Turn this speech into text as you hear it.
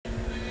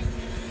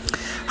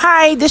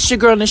Hi, this is your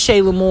girl,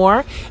 Nashayla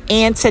Moore,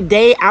 and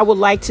today I would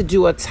like to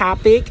do a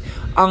topic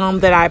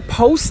that I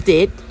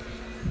posted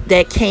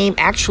that came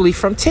actually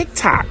from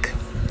TikTok.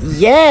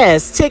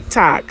 Yes,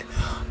 TikTok.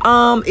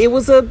 It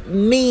was a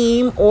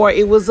meme or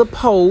it was a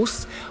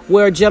post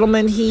where a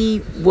gentleman,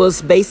 he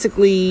was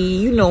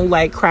basically,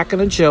 like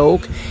cracking a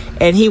joke,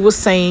 and he was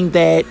saying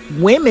that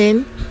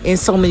women in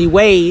so many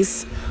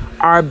ways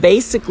are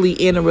basically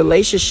in a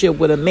relationship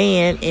with a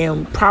man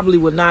and probably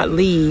would not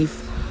leave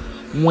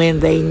when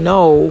they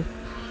know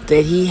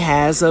that he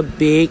has a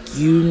big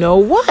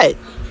you-know-what.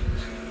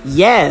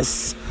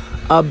 Yes,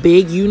 a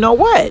big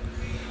you-know-what.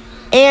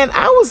 And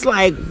I was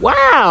like,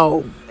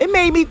 wow. It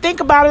made me think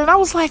about it, and I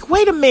was like,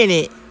 wait a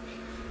minute.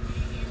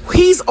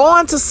 He's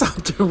on to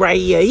something right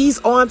here. He's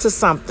on to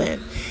something.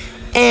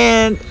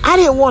 And I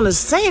didn't want to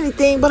say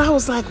anything, but I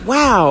was like,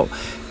 wow,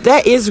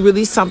 that is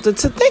really something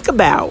to think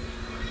about.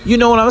 You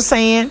know what I'm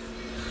saying?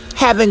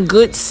 Having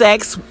good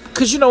sex.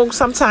 Because,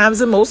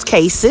 sometimes in most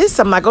cases,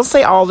 I'm not going to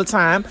say all the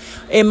time,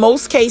 in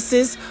most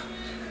cases,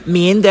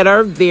 men that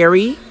are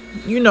very,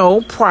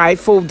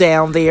 prideful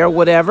down there,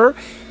 whatever,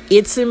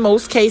 it's in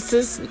most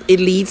cases, it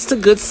leads to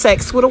good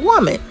sex with a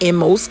woman. In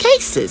most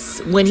cases,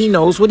 when he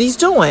knows what he's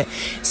doing.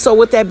 So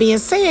with that being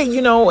said,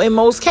 in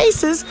most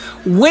cases,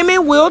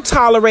 women will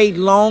tolerate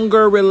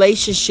longer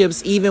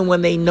relationships even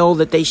when they know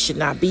that they should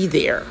not be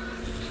there.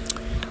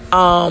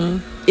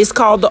 It's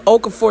called the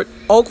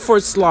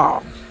OKAFOR'S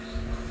Law.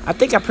 I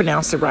think I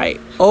pronounced it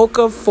right.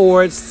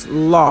 OKAFOR'S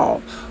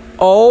Law.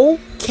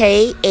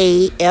 OKAFOR.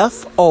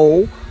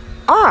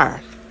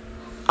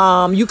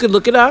 You can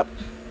look it up.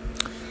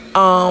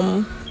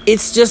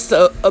 It's just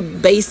a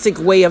basic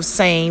way of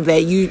saying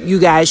that you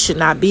guys should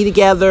not be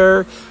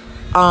together.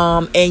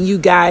 And you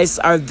guys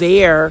are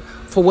there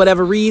for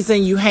whatever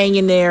reason. You hang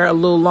in there a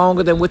little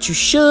longer than what you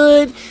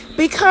should.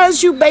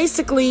 Because you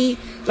basically,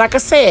 like I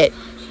said,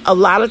 a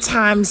lot of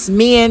times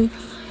men,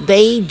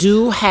 they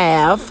do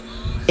have,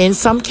 in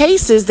some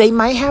cases, they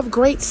might have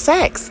great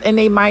sex and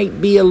they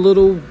might be a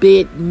little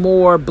bit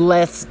more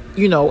blessed,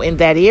 in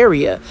that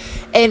area.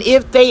 And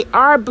if they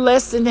are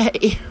blessed in that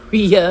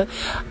area,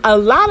 a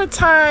lot of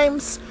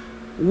times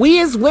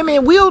we as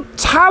women will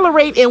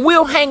tolerate and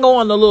we'll hang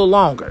on a little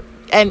longer.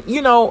 And,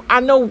 I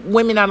know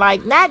women are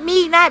like, not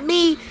me.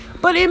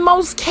 But in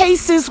most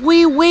cases,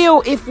 we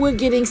will if we're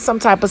getting some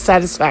type of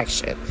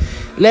satisfaction.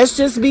 Let's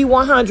just be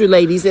 100,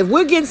 ladies. If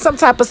we're getting some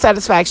type of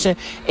satisfaction,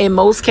 in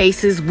most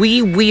cases,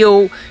 we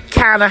will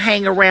kind of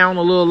hang around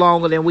a little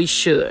longer than we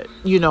should.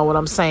 You know what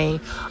I'm saying?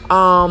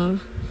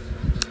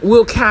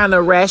 We'll kind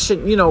of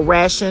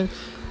ration,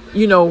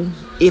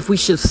 if we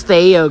should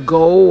stay or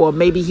go, or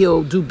maybe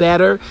he'll do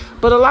better.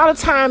 But a lot of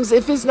times,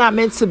 if it's not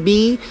meant to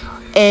be,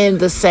 and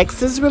the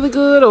sex is really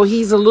good, or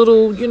he's a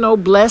little,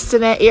 blessed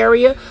in that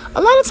area,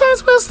 a lot of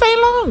times we'll stay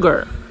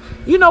longer.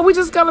 We're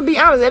just going to be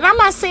honest. And I'm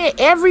not saying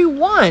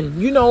everyone,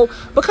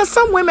 because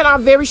some women are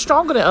very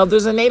stronger than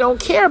others and they don't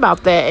care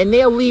about that and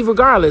they'll leave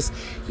regardless.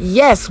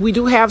 Yes, we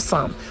do have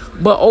some.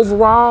 But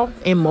overall,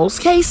 in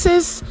most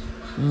cases,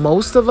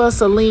 most of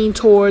us are lean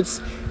towards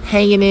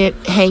hanging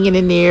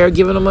in there,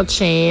 giving them a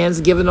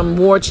chance, giving them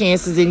more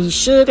chances than he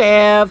should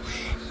have,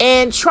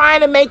 and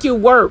trying to make it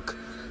work.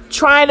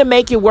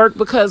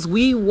 Because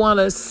we want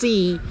to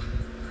see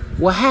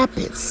what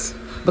happens,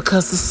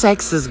 because the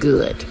sex is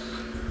good.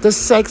 The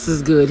sex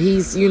is good.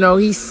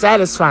 He's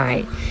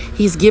satisfying.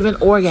 He's giving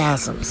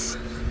orgasms.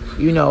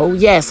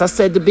 Yes, I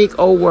said the big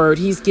O word.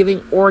 He's giving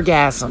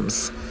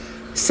orgasms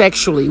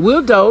sexually.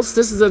 We're adults.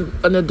 This is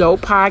an adult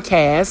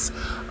podcast.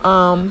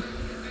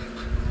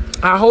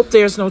 I hope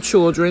there's no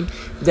children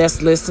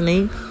that's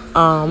listening.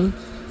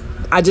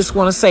 I just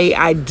want to say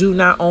I do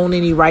not own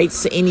any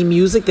rights to any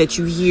music that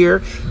you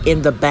hear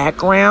in the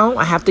background.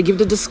 I have to give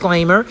the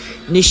disclaimer.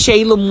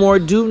 Nashayla Moore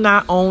do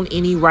not own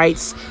any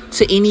rights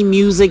to any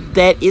music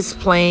that is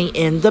playing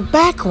in the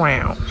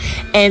background.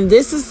 And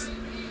this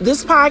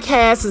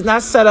podcast is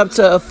not set up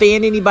to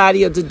offend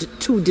anybody or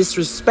to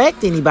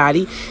disrespect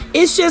anybody.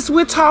 It's just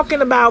we're talking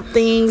about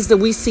things that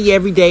we see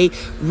every day,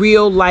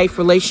 real life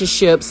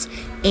relationships.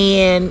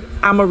 And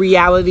I'm a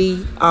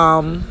reality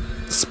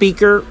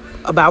speaker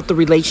about the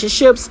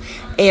relationships,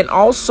 and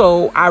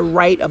also I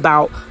write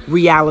about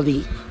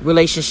reality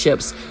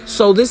relationships.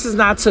 So this is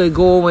not to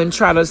go and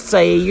try to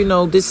say,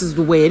 this is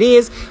the way it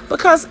is,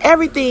 because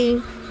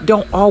everything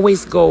don't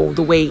always go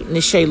the way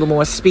Nashayla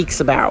Moore speaks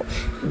about.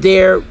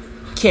 There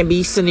can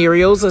be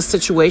scenarios or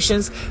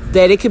situations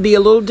that it could be a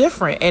little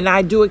different, and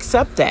I do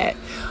accept that.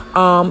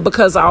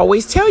 Because I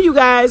always tell you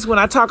guys when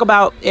I talk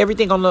about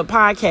everything on the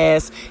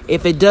podcast,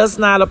 if it does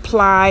not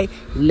apply,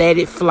 let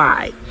it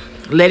fly.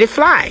 Let it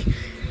fly.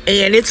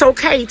 And it's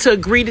okay to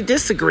agree to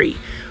disagree.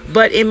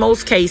 But in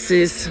most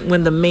cases,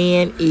 when the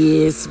man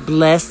is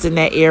blessed in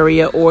that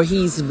area, or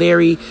he's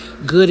very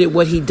good at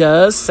what he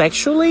does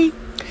sexually,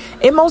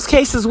 in most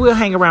cases, we'll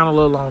hang around a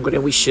little longer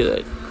than we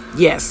should.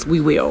 Yes, we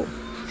will.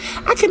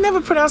 I can never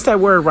pronounce that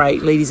word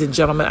right, ladies and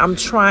gentlemen. I'm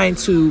trying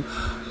to.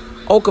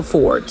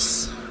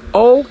 OKAFOR'S.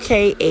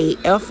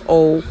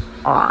 OKAFOR.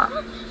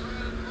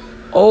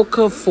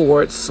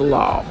 OKAFOR'S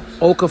law.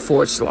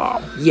 OKAFOR'S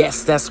law.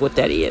 Yes, that's what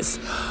that is.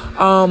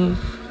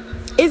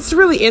 It's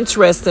really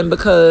interesting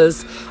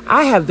because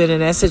I have been in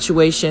that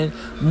situation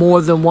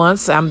more than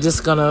once. I'm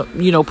just going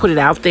to, put it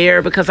out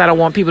there because I don't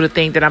want people to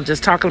think that I'm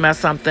just talking about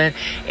something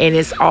and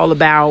it's all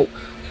about,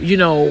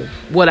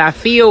 what I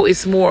feel.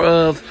 It's more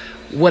of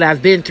what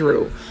I've been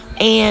through.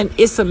 And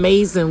it's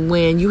amazing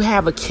when you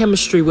have a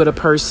chemistry with a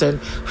person,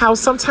 how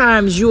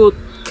sometimes you'll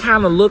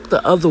kind of look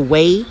the other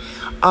way.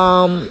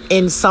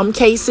 In some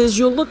cases,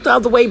 you'll look the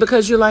other way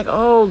because you're like,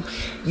 oh,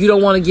 you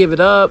don't want to give it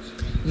up.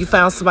 You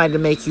found somebody to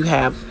make you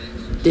have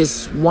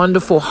this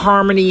wonderful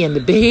harmony in the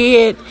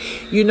bed.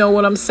 You know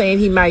what I'm saying?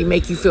 He might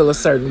make you feel a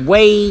certain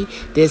way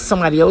that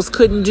somebody else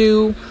couldn't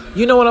do.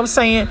 You know what I'm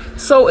saying?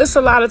 So it's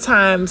a lot of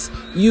times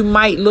you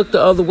might look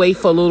the other way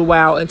for a little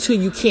while until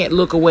you can't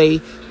look away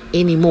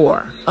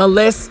anymore,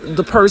 unless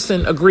the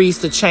person agrees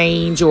to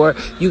change or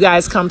you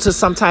guys come to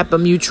some type of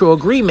mutual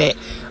agreement.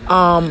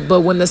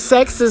 But when the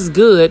sex is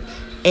good,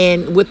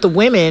 and with the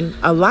women,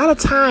 a lot of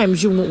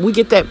times we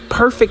get that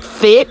perfect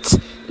fit.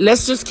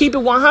 Let's just keep it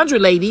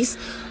 100, ladies.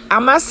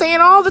 I'm not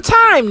saying all the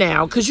time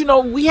now, because,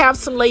 we have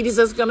some ladies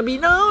that's going to be,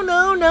 no,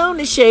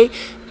 Nishay.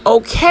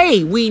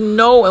 Okay, we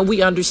know and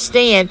we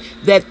understand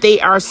that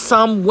there are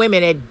some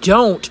women that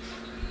don't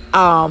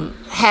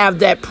have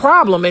that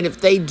problem. And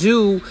if they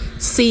do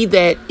see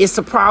that it's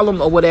a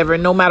problem or whatever,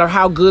 no matter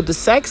how good the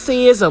sex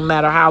is, no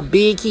matter how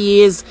big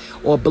he is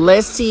or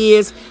blessed he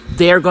is,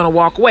 they're going to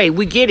walk away.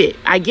 We get it.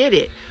 I get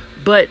it.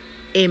 But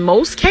in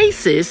most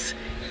cases,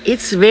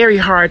 it's very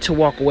hard to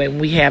walk away when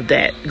we have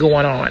that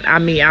going on. I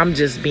mean, I'm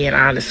just being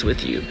honest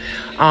with you.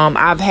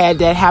 I've had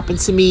that happen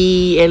to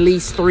me at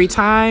least 3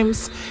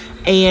 times,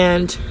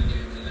 and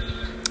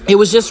it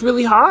was just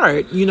really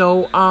hard. You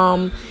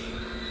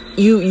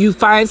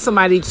find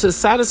somebody to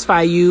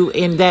satisfy you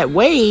in that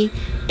way,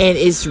 and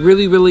it's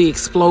really, really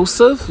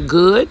explosive,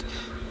 good,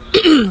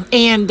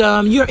 and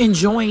you're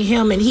enjoying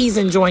him and he's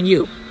enjoying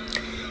you.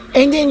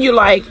 And then you're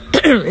like,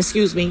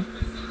 excuse me.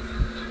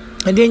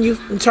 And then you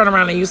turn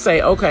around and you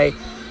say, okay,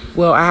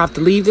 well, I have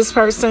to leave this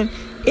person.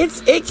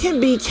 It can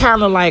be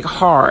kind of like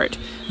hard.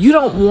 You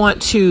don't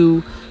want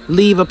to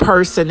leave a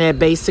person that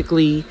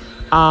basically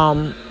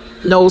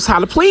knows how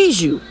to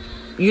please you.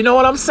 You know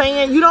what I'm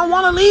saying? You don't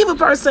want to leave a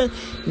person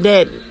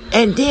that,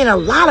 and then a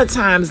lot of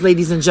times,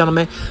 ladies and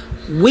gentlemen,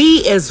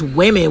 we as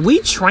women, we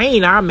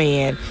train our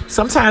man.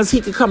 Sometimes he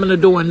could come in the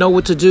door and know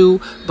what to do,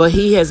 but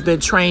he has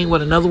been trained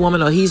with another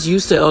woman, or he's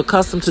used to or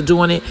accustomed to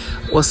doing it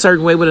a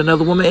certain way with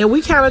another woman. And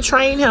we kind of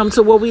train him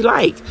to what we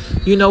like.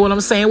 You know what I'm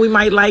saying? We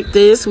might like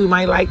this, we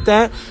might like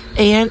that.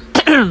 And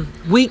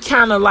we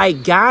kind of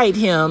like guide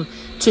him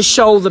to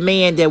show the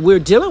man that we're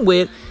dealing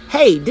with,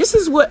 hey, this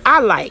is what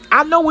I like.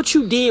 I know what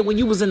you did when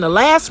you was in the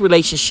last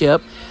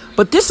relationship,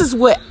 but this is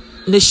what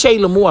Nishay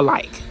Lamore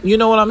like. You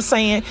know what I'm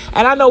saying?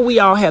 And I know we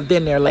all have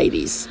been there,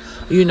 ladies.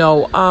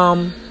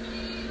 I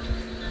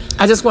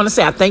just want to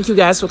say I thank you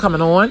guys for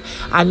coming on.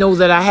 I know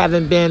that I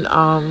haven't been,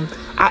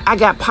 I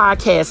got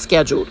podcasts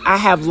scheduled. I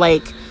have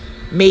like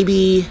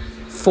maybe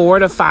 4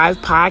 to 5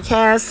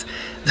 podcasts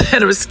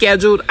that are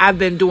scheduled. I've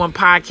been doing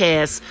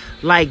podcasts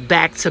like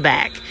back to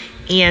back.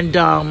 And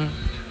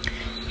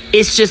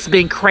it's just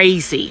been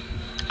crazy.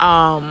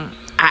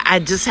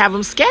 I just have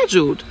them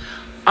scheduled.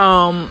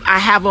 I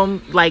have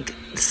them like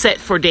set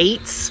for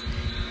dates.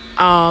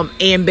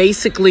 And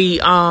basically,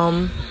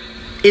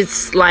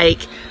 it's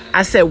like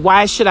I said,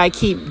 why should I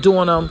keep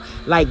doing them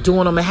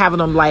and having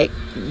them like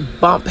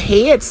bump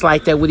heads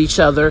like that with each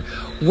other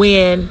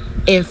when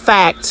in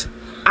fact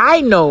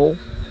I know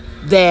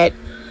that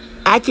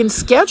I can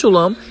schedule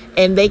them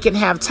and they can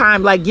have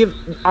time, like give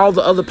all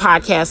the other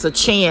podcasts a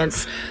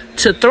chance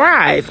to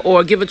thrive,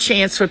 or give a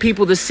chance for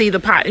people to see the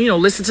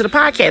listen to the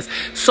podcast.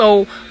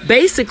 So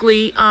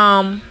basically,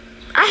 I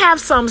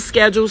have some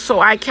scheduled, so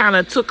I kind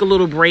of took a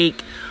little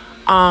break.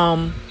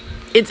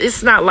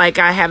 It's not like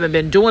I haven't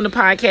been doing the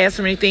podcast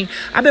or anything.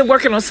 I've been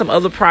working on some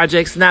other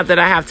projects, not that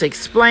I have to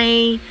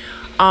explain.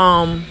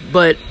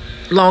 But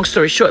long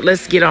story short,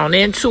 let's get on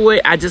into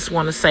it. I just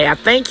want to say I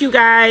thank you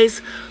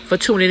guys for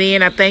tuning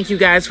in. I thank you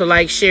guys for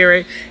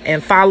sharing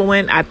and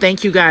following. I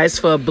thank you guys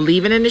for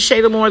believing in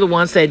Nishay Lamore, the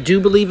ones that do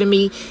believe in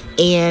me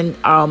and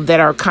that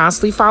are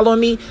constantly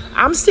following me.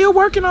 I'm still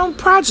working on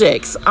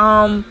projects.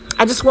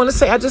 I just want to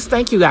say I just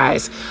thank you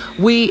guys.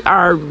 We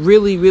are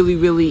really, really,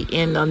 really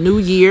in a new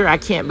year. I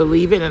can't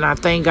believe it, and I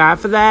thank God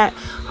for that.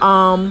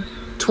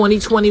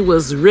 2020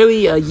 was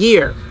really a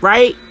year,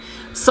 right?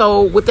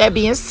 So with that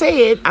being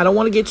said, I don't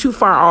want to get too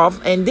far off.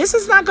 And this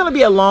is not going to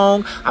be I'm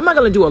not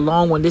going to do a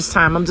long one this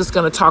time. I'm just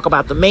going to talk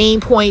about the main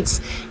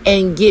points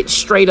and get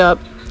straight up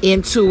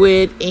into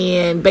it.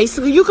 And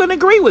basically you can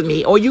agree with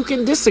me or you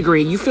can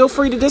disagree. You feel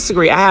free to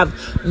disagree. I have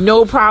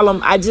no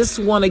problem. I just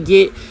want to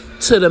get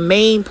to the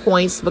main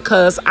points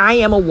because I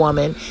am a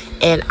woman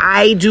and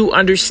I do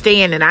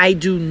understand and I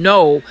do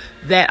know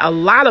that a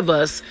lot of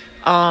us,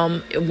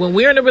 when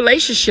we're in a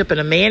relationship and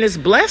a man is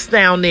blessed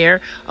down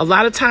there, a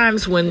lot of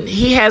times when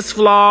he has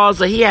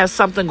flaws or he has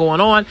something going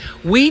on,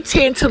 we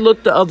tend to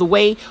look the other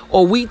way,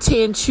 or we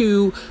tend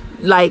to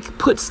like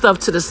put stuff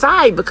to the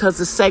side because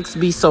the sex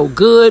be so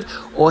good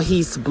or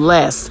he's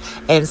blessed.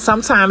 And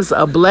sometimes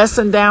a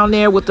blessing down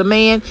there with the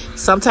man,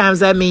 sometimes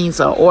that means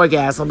an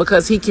orgasm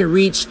because he can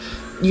reach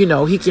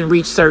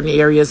certain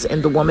areas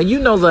in the woman. You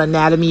know the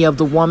anatomy of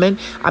the woman.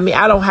 I mean,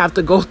 I don't have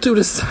to go through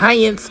the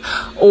science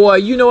or,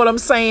 you know what I'm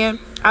saying?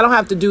 I don't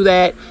have to do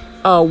that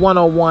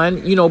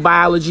 101,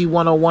 biology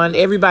 101.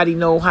 Everybody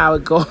know how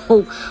it goes.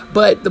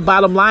 But the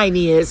bottom line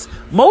is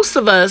most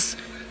of us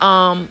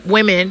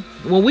women,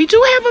 when we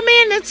do have a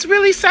man that's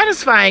really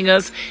satisfying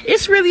us,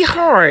 it's really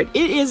hard.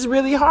 It is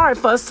really hard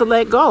for us to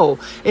let go,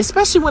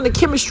 especially when the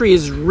chemistry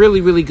is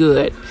really, really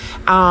good.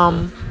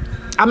 I'm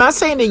not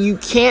saying that you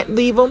can't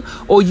leave them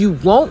or you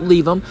won't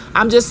leave them.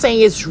 I'm just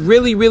saying it's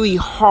really, really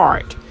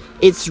hard.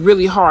 It's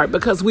really hard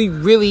because we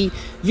really,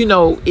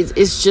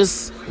 it's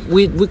just,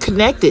 we're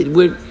connected.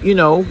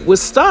 We're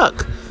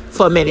stuck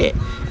for a minute.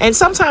 And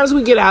sometimes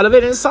we get out of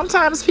it. And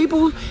sometimes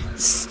people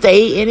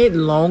stay in it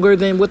longer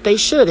than what they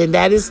should. And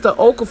that is the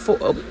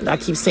OKAFOR, I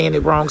keep saying it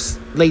wrong,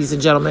 ladies and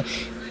gentlemen.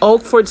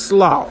 OKAFOR'S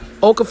Law.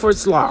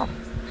 OKAFOR'S Law.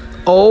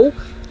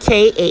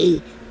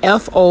 OKAFOR.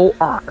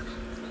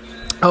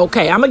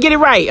 Okay, I'm going to get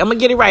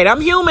it right.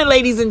 I'm human,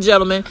 ladies and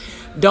gentlemen.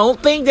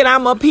 Don't think that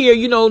I'm up here,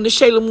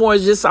 Nashayla Moore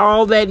is just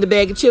all that in the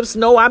bag of chips.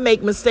 No, I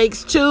make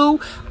mistakes too.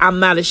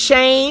 I'm not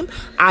ashamed.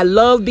 I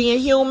love being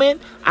human.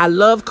 I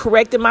love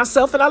correcting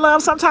myself. And I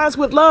love sometimes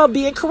with love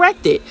being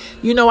corrected.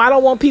 I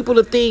don't want people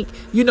to think,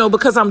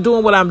 because I'm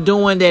doing what I'm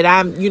doing that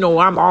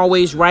I'm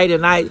always right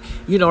and I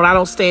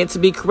don't stand to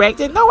be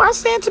corrected. No, I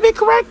stand to be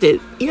corrected.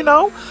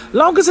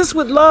 Long as it's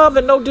with love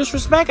and no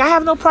disrespect, I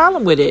have no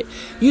problem with it.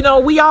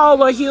 We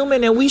all are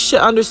human and we should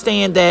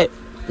understand that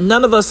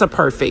none of us are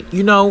perfect,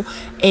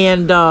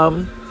 and,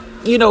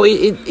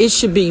 it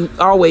should be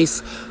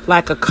always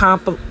like a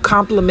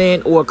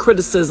compliment or a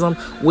criticism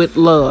with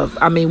love.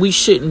 I mean, we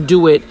shouldn't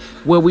do it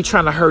where we're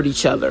trying to hurt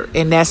each other.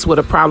 And that's where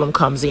the problem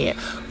comes in.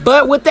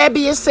 But with that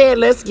being said,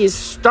 let's get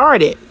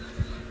started.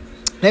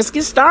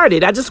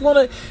 I just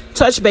want to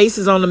touch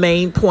bases on the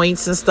main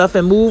points and stuff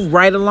and move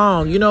right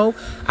along.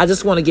 I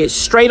just want to get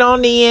straight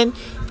on in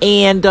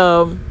and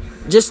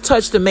just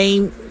touch the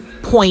main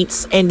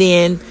points and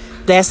then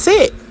that's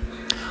it.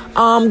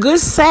 Good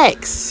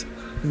sex,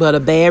 but a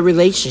bad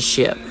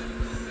relationship.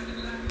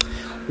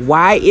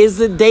 Why is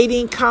the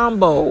dating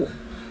combo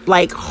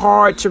like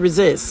hard to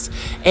resist?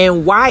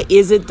 And why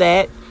is it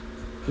that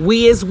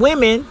we as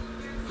women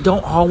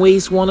don't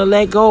always want to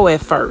let go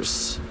at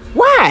first?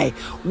 Why?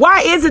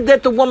 Why is it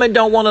that the woman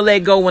don't want to let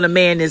go when a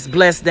man is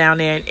blessed down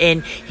there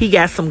and he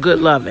got some good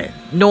loving,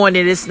 knowing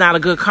that it's not a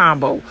good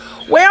combo?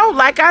 Well,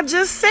 like I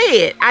just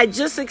said, I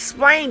just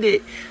explained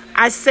it.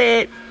 I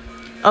said,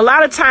 a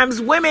lot of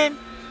times women,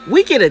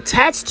 we get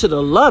attached to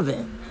the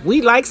loving.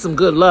 We like some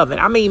good loving.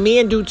 I mean,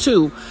 men do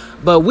too,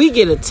 but we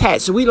get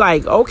attached. We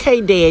like,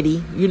 okay, daddy,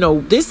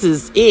 this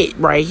is it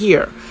right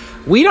here.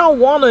 We don't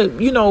want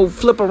to,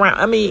 flip around.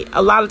 I mean,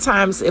 a lot of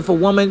times if a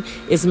woman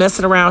is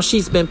messing around,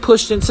 she's been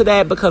pushed into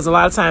that because a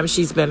lot of times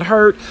she's been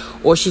hurt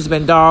or she's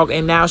been dogged.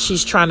 And now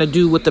she's trying to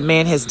do what the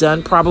man has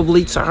done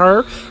probably to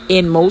her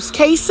in most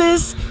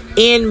cases.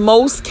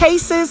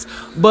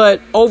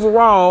 But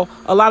overall,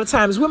 a lot of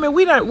times women,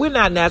 we're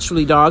not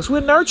naturally dogs.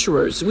 We're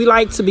nurturers. We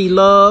like to be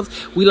loved.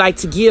 We like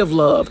to give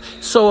love.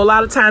 So a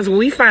lot of times when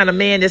we find a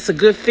man that's a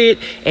good fit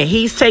and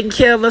he's taking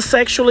care of us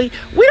sexually,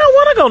 we don't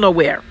want to go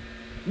nowhere.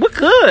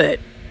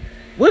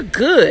 We're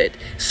good.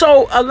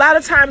 So a lot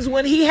of times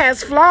when he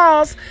has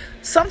flaws,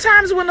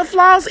 sometimes when the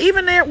flaws,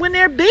 even when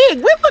they're big,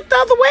 we look the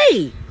other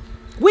way.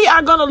 We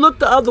are going to look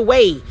the other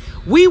way.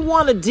 We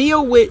want to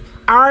deal with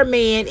our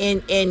man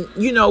and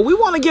we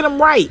want to get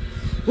him right.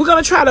 We're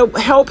going to try to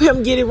help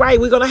him get it right.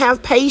 We're going to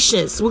have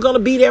patience. We're going to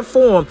be there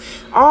for him.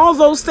 All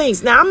those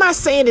things. Now, I'm not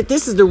saying that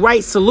this is the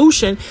right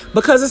solution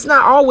because it's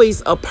not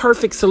always a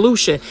perfect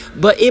solution,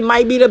 but it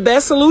might be the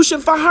best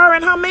solution for her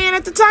and her man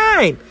at the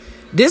time.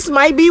 This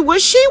might be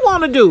what she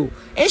want to do.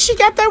 And she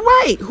got that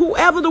right.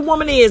 Whoever the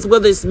woman is,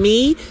 whether it's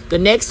me, the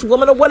next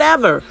woman or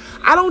whatever.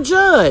 I don't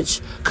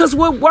judge. Because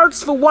what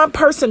works for one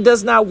person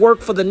does not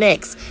work for the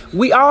next.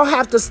 We all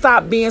have to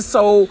stop being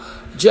so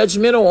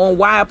judgmental on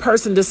why a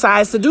person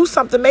decides to do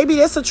something. Maybe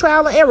that's a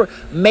trial and error.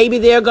 Maybe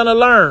they're going to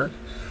learn.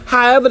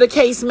 However the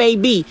case may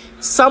be,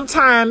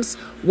 sometimes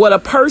when a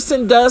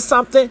person does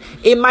something,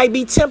 it might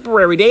be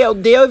temporary. They'll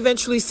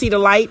eventually see the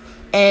light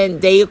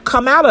and they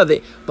come out of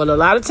it. But a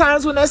lot of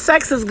times when that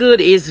sex is good,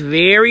 it's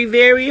very,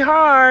 very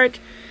hard.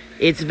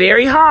 It's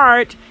very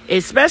hard,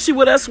 especially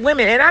with us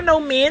women. And I know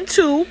men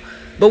too,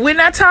 but we're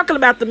not talking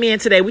about the men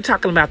today. We're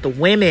talking about the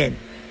women.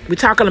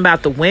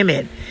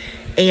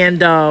 And,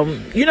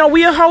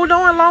 we'll hold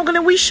on longer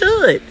than we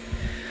should.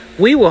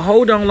 We will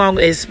hold on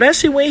longer,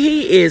 especially when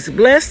he is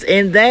blessed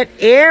in that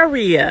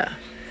area.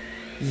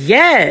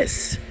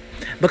 Yes.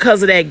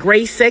 Because of that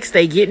great sex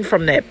they getting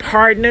from that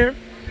partner.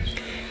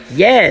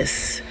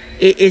 Yes,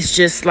 it's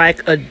just like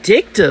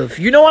addictive.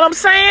 You know what I'm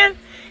saying?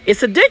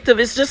 It's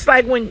addictive. It's just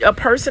like when a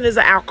person is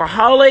an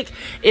alcoholic.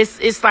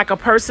 It's like a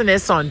person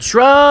that's on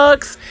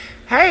drugs,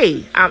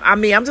 hey, I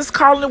mean, I'm just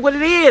calling it what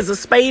it is. A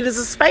spade is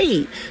a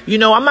spade.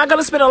 I'm not going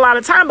to spend a lot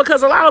of time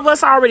because a lot of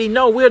us already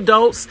know we're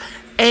adults.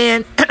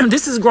 And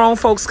this is grown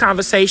folks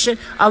conversation.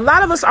 A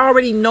lot of us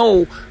already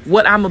know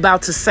what I'm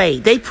about to say.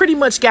 They pretty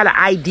much got an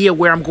idea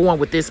where I'm going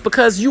with this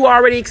because you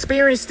already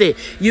experienced it.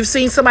 You've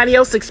seen somebody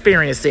else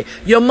experience it.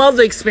 Your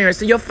mother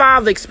experienced it. Your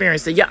father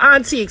experienced it. Your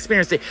auntie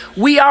experienced it.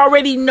 We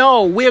already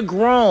know. We're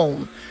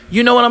grown.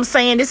 You know what I'm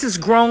saying? This is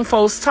grown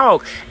folks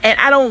talk. And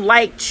I don't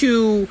like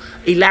to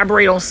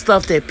elaborate on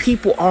stuff that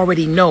people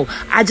already know.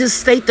 I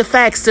just state the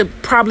facts to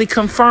probably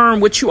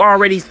confirm what you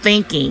already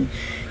thinking.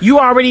 You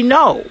already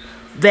know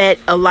that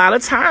a lot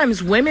of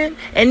times women,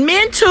 and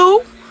men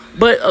too,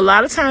 but a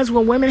lot of times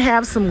when women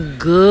have some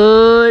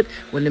good,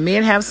 when the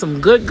men have some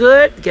good,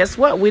 guess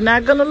what? We're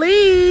not going to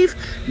leave.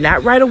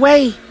 Not right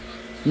away.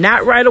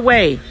 Not right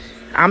away.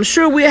 I'm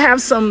sure we'll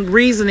have some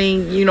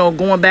reasoning,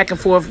 going back and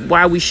forth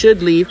why we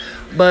should leave.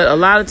 But a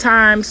lot of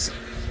times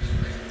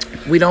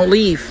we don't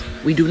leave.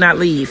 We do not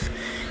leave.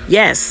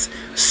 Yes.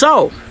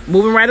 So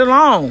moving right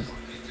along.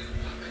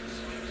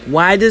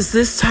 Why does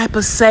this type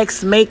of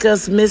sex make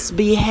us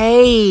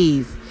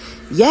misbehave?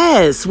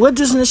 Yes. What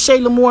does Nashay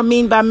Lamore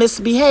mean by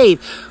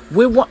misbehave?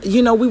 We want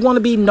to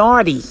be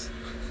naughty.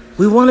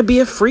 We want to be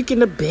a freak in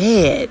the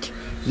bed.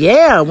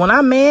 Yeah, when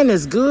our man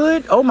is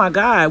good, oh my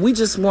God, we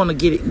just want to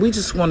get it. We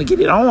just want to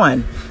get it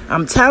on.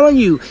 I'm telling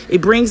you,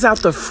 it brings out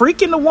the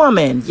freak in the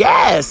woman.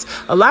 Yes,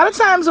 a lot of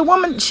times a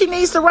woman, she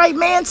needs the right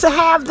man to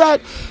have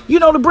that,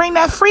 to bring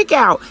that freak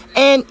out.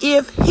 And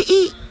if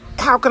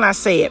how can I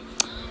say it?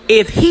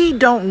 If he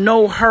don't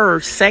know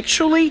her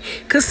sexually,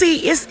 because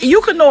see,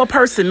 you can know a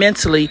person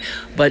mentally,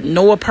 but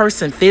know a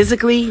person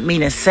physically,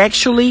 meaning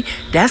sexually,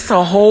 that's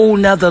a whole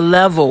nother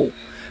level.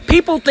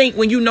 People think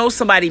when you know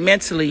somebody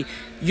mentally,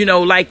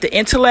 like the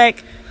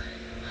intellect,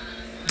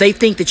 they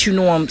think that you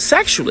know them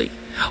sexually.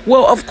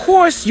 Well, of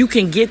course, you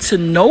can get to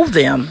know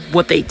them,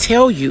 what they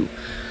tell you.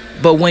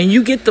 But when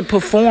you get the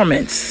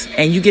performance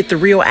and you get the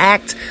real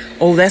act,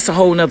 oh, that's a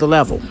whole nother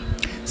level.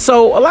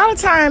 So a lot of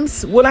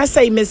times when I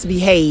say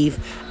misbehave,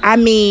 I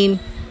mean,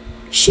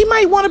 she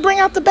might want to bring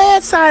out the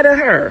bad side of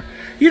her.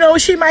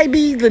 She might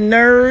be the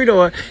nerd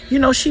or,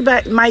 she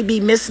might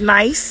be Miss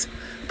Nice.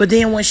 But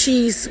then when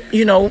she's,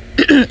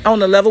 on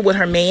the level with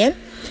her man,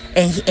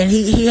 and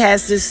he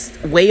has this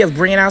way of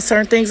bringing out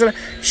certain things,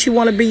 she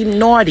want to be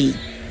naughty.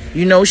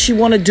 She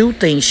want to do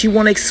things. She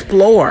want to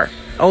explore.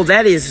 Oh,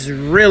 that is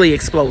really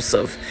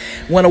explosive.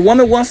 When a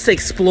woman wants to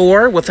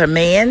explore with her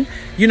man,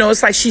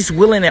 it's like she's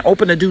willing and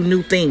open to do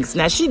new things.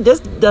 Now, this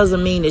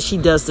doesn't mean that she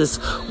does this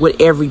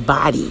with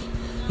everybody.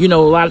 A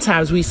lot of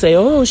times we say,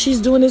 oh, she's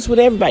doing this with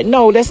everybody.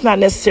 No, that's not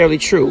necessarily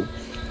true.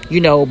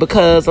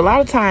 Because a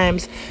lot of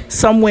times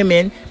some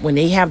women, when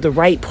they have the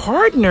right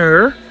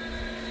partner,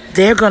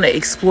 they're going to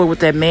explore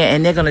with that man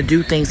and they're going to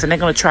do things and they're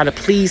going to try to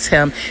please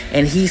him,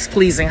 and he's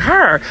pleasing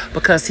her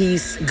because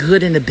he's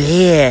good in the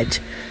bed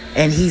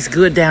and he's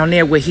good down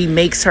there where he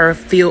makes her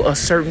feel a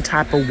certain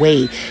type of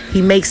way.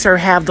 He makes her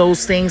have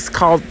those things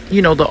called,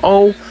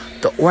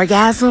 the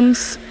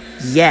orgasms.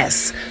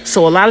 Yes.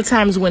 So a lot of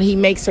times when he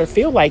makes her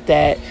feel like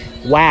that,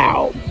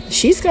 wow,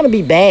 she's going to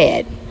be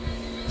bad.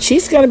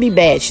 She's going to be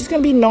bad. She's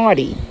going to be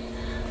naughty.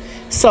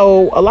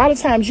 So a lot of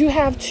times you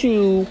have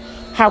to,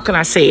 how can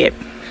I say it?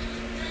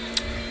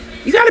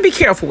 You got to be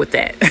careful with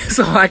that. That's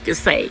all I can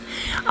say.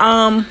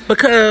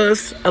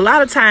 Because a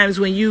lot of times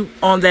when you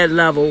on that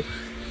level,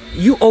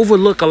 you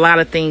overlook a lot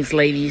of things,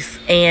 ladies.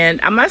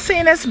 And I'm not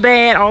saying that's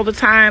bad all the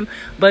time,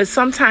 but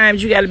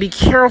sometimes you got to be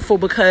careful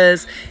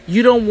because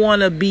you don't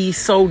want to be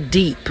so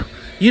deep.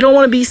 You don't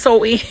want to be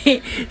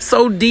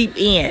so deep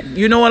in.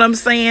 You know what I'm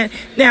saying?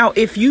 Now,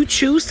 if you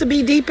choose to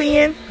be deep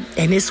in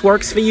and this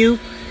works for you,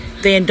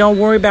 then don't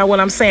worry about what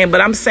I'm saying.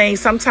 But I'm saying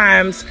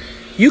sometimes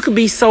you could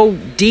be so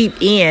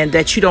deep in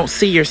that you don't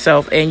see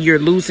yourself and you're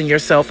losing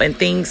yourself and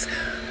things.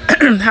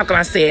 How can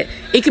I say it?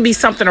 It could be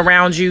something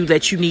around you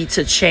that you need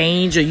to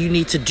change or you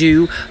need to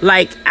do.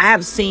 Like, I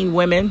have seen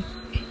women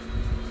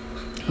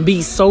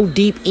be so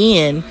deep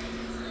in,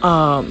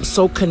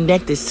 so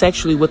connected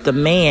sexually with the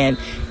man.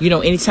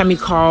 Anytime he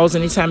calls,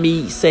 anytime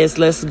he says,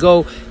 let's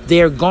go,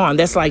 they're gone.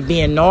 That's like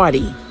being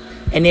naughty.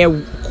 And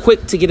they're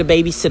quick to get a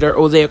babysitter,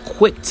 or they're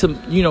quick to,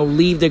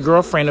 leave their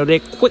girlfriend, or they're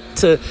quick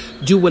to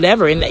do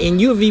whatever.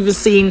 And you've even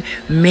seen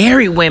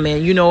married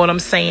women, you know what I'm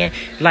saying?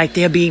 Like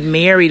they'll be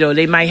married, or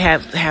they might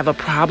have a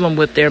problem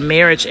with their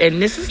marriage. And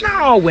this is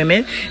not all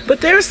women, but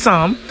there's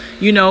some,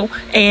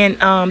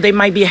 and they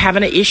might be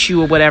having an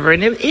issue or whatever.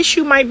 And the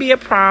issue might be a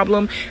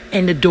problem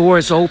and the door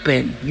is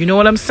open. You know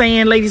what I'm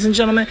saying, ladies and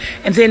gentlemen?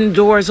 And then the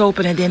door is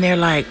open and then they're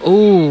like,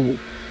 ooh,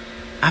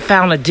 I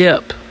found a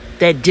dip.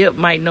 That dip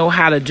might know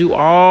how to do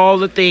all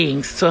the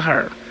things to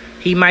her.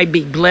 He might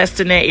be blessed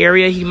in that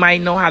area. He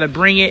might know how to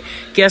bring it.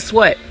 Guess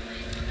what?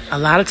 A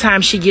lot of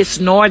times she gets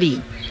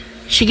naughty.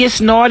 She gets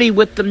naughty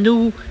with the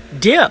new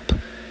dip.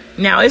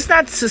 Now, it's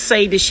not to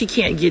say that she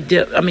can't get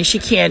dip. I mean, she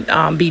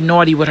can't be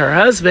naughty with her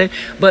husband,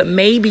 but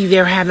maybe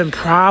they're having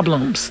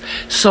problems.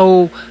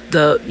 So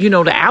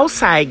the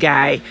outside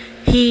guy,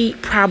 he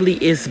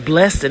probably is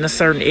blessed in a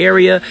certain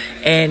area,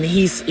 and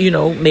he's,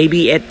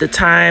 maybe at the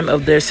time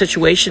of their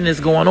situation is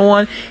going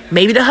on,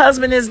 maybe the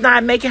husband is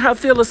not making her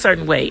feel a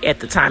certain way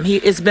at the time.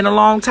 It's been a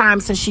long time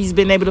since she's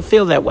been able to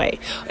feel that way.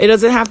 It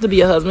doesn't have to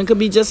be a husband. It could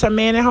be just her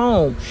man at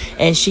home,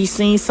 and she's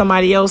seen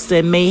somebody else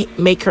that may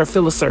make her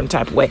feel a certain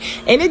type of way.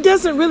 And it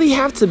doesn't really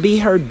have to be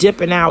her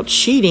dipping out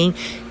cheating.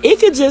 It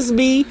could just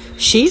be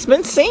she's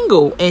been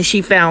single and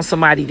she found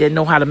somebody that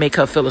know how to make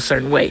her feel a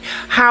certain way.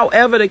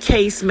 However the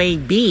case may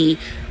be,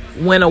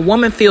 when a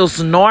woman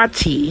feels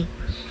naughty,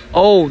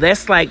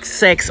 that's like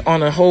sex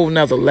on a whole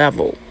nother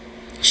level.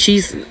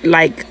 She's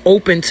like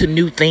open to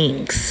new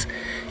things.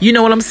 You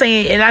know what I'm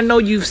saying? And I know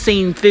you've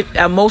seen,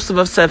 most of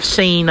us have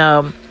seen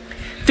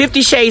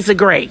 50 Shades of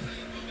Grey.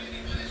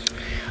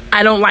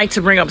 I don't like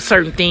to bring up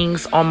certain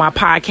things on my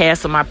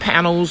podcast or my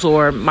panels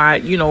or my,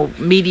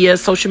 media,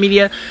 social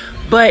media.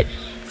 But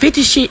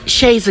 50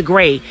 Shades of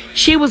Grey,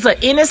 she was an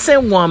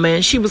innocent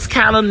woman. She was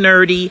kind of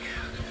nerdy,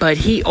 but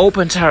he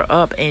opened her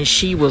up and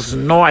she was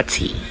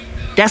naughty.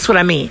 That's what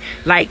I mean.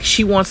 Like,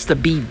 she wants to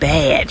be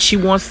bad. She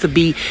wants to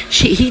be,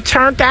 he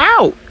turned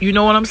out. You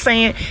know what I'm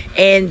saying?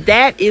 And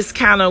that is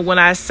kind of when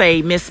I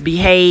say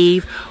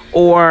misbehave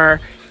or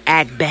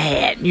act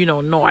bad,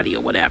 naughty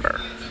or whatever.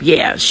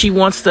 Yeah, she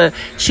wants to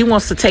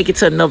take it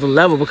to another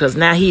level, because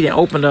now he done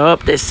opened her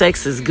up that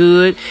sex is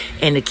good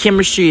and the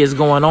chemistry is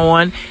going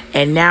on,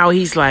 and now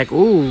he's like,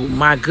 ooh,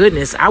 my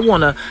goodness, I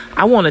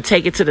wanna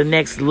take it to the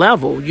next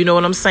level. You know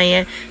what I'm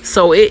saying?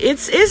 So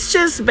it's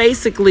just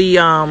basically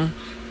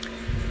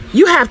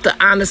you have to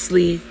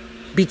honestly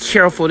be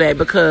careful that,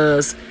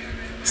 because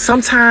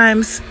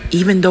sometimes,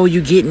 even though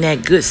you're getting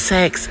that good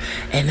sex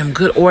and them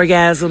good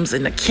orgasms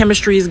and the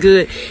chemistry is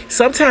good,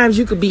 sometimes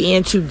you could be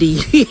in too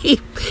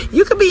deep.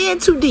 You could be in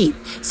too deep.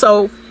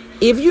 So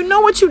if you know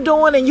what you're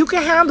doing and you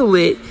can handle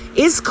it,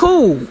 it's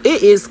cool.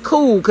 It is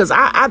cool, because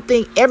I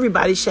think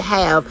everybody should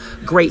have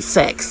great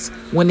sex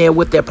when they're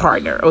with their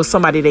partner or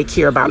somebody they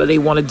care about or they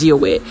want to deal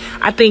with.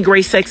 I think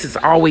great sex is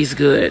always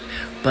good.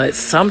 But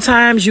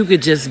sometimes you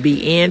could just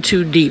be in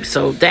too deep.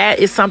 So that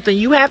is something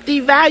you have to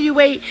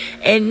evaluate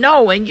and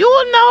know. And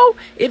you'll know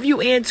if you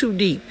in too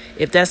deep.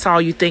 If that's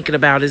all you're thinking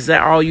about, is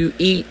that all you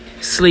eat,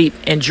 sleep,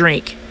 and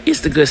drink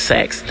is the good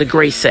sex, the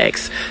great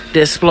sex,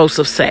 the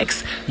explosive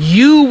sex.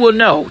 You will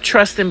know.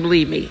 Trust and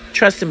believe me.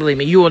 Trust and believe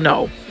me. You will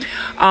know.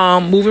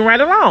 Moving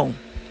right along.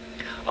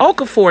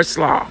 OKAFOR'S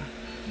law.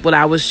 What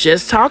I was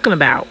just talking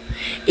about.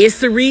 It's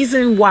the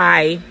reason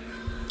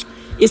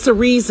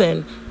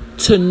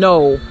to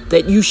know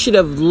that you should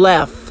have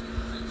left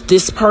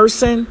this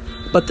person,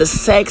 but the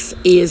sex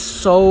is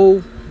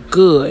so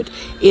good.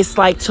 It's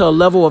like to a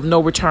level of no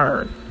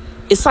return.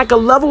 It's like a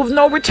level of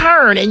no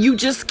return, and you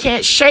just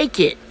can't shake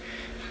it.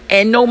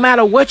 And no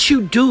matter what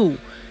you do,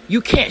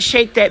 you can't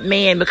shake that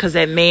man, because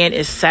that man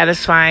is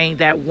satisfying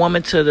that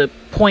woman to the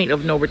point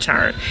of no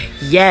return.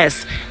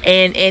 Yes.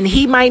 And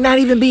he might not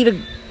even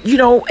be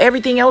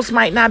everything else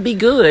might not be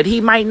good.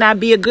 He might not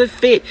be a good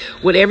fit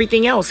with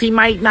everything else. He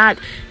might not,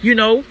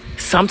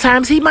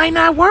 sometimes he might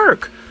not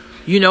work,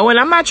 and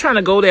I'm not trying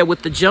to go there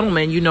with the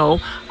gentleman, he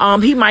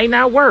might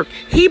not work.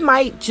 He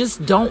might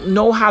just don't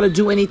know how to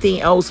do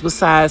anything else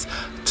besides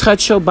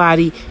touch your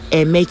body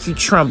and make you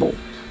tremble.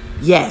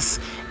 Yes.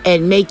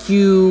 And make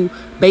you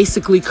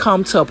basically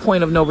come to a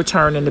point of no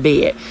return in the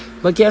bed.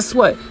 But guess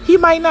what?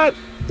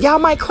 Y'all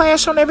might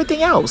clash on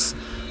everything else.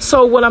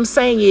 So what I'm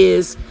saying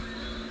is,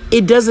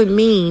 it doesn't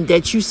mean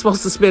that you're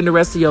supposed to spend the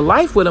rest of your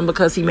life with him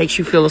because he makes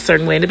you feel a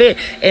certain way in the bed.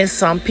 And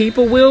some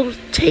people will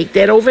take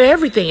that over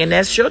everything, and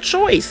that's your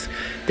choice.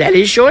 That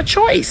is your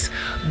choice.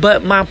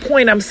 But my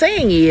point I'm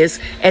saying is,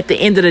 at the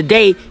end of the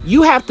day,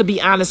 you have to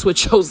be honest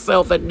with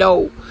yourself and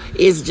know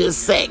it's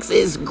just sex.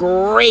 It's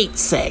great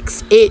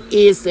sex. It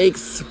is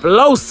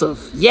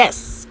explosive.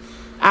 Yes,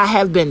 I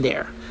have been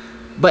there.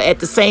 But at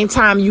the same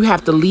time, you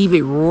have to leave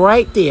it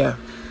right there.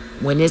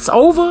 When it's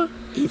over,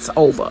 it's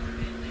over.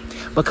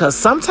 Because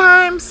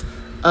sometimes,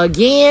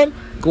 again,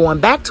 going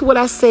back to what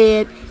I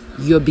said,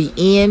 you'll be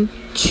in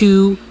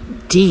too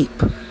deep.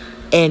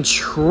 And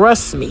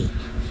trust me,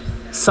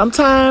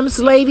 sometimes,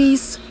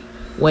 ladies,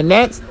 when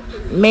that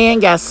man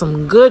got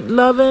some good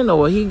loving,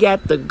 or he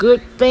got the good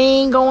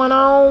thing going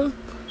on,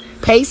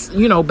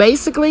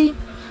 basically,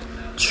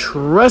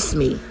 trust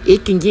me,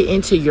 it can get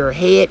into your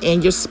head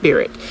and your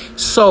spirit.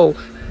 So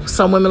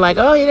some women like,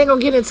 oh, it ain't gonna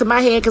get into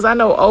my head because I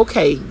know,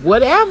 okay,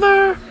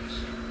 whatever.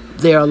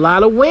 There are a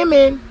lot of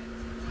women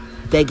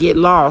that get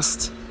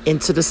lost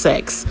into the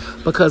sex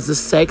because the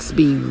sex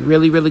be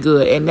really, really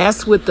good. And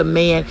that's with the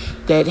man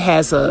that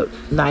has a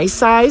nice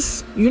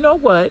size,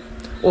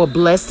 or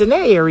blessed in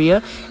that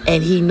area,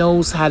 and he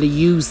knows how to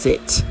use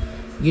it.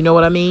 You know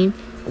what I mean?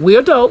 We're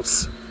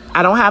adults.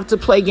 I don't have to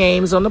play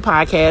games on the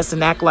podcast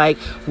and act like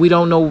we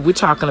don't know what we're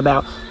talking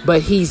about,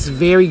 but he's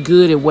very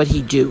good at what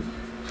he do.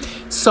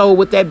 So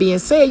with that being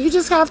said, you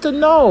just have to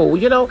know,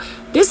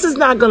 this is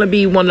not going to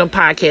be one of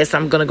them podcasts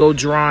I'm going to go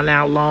drawn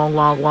out long.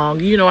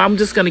 I'm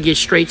just going to get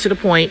straight to the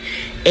point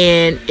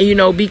and,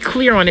 be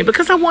clear on it,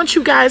 because I want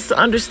you guys to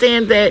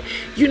understand that,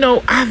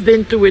 I've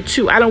been through it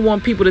too. I don't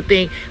want people to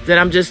think that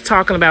I'm just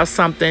talking about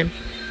something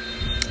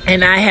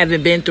and I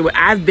haven't been through it.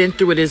 I've been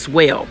through it as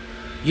well.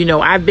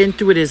 I've been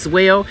through it as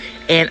well,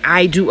 and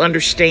I do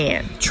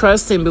understand.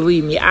 Trust and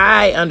believe me,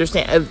 I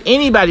understand. If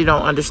anybody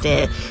don't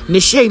understand,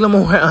 Nisha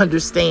Lamore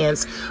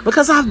understands,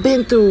 because I've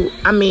been through,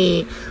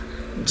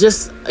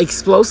 just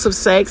explosive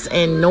sex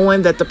and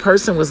knowing that the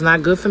person was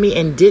not good for me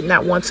and did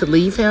not want to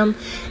leave him.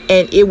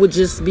 And it would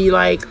just be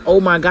like, oh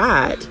my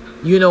God,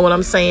 you know what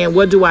I'm saying?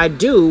 What do I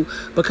do?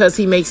 Because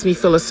he makes me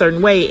feel a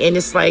certain way. And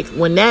it's like,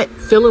 when that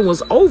feeling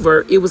was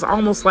over, it was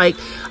almost like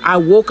I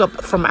woke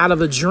up from out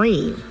of a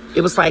dream. It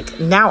was like,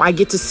 now I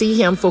get to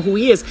see him for who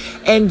he is.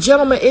 And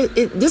gentlemen,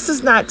 this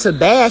is not to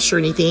bash or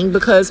anything,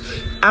 because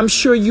I'm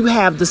sure you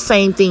have the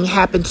same thing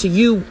happen to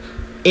you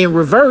in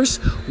reverse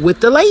with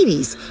the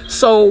ladies.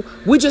 So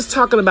we're just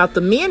talking about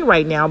the men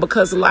right now,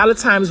 because a lot of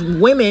times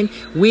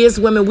we as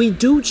women, we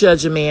do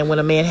judge a man when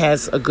a man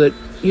has a good,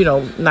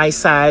 nice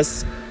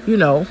size,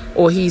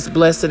 or he's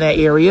blessed in that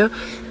area.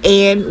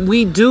 And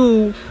we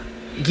do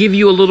give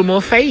you a little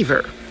more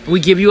favor. We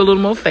give you a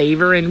little more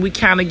favor, and we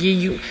kind of give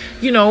you,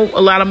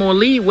 a lot of more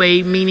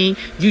leeway, meaning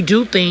you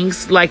do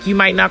things like you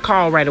might not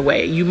call right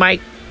away. You might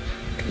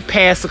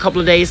pass a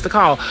couple of days to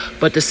call,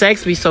 but the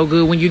sex be so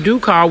good when you do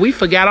call, we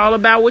forgot all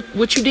about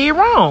what you did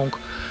wrong.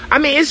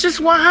 It's just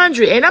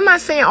 100. And I'm not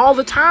saying all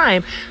the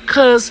time,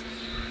 because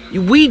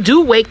we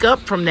do wake up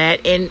from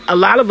that, and a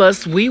lot of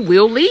us, we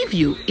will leave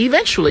you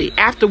eventually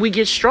after we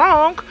get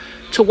strong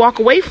to walk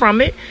away from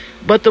it.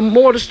 But the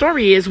more the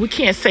story is, we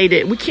can't say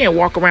that, we can't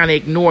walk around and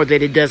ignore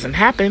that it doesn't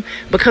happen,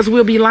 because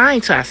we'll be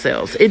lying to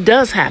ourselves. It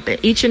does happen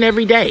each and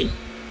every day.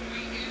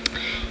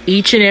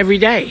 Each and every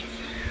day.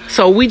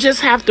 So we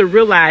just have to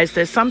realize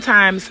that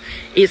sometimes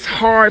it's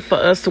hard for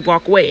us to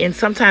walk away, and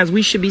sometimes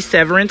we should be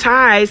severing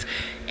ties,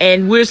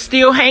 and we're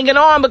still hanging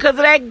on because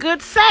of that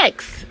good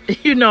sex,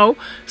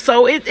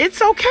 So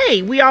it's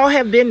okay. We all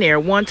have been there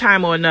one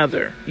time or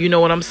another. You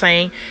know what I'm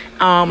saying?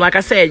 Like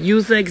I said,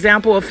 use the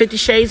example of 50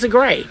 Shades of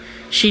Grey.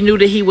 She knew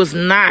that he was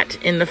not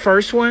in the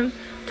first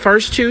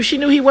two. She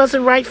knew he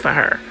wasn't right for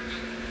her,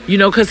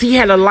 because he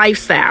had a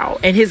lifestyle,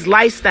 and his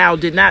lifestyle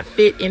did not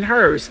fit in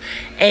hers.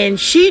 And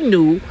she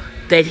knew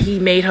that he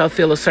made her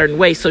feel a certain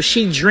way. So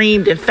she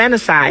dreamed and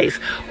fantasized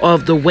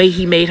of the way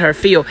he made her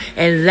feel.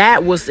 And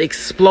that was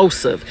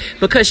explosive,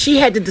 because she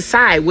had to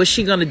decide, was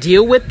she going to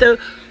deal with the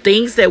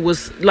things that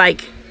was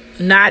like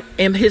not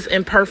in his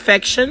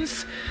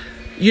imperfections?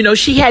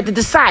 She had to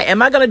decide,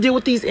 am I going to deal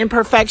with these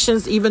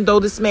imperfections even though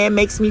this man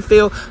makes me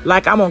feel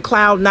like I'm on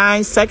cloud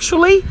 9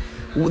 sexually,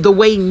 the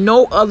way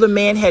no other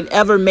man had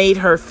ever made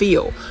her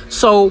feel?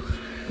 So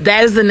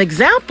that is an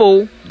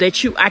example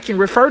that I can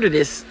refer to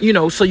this,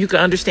 so you can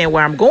understand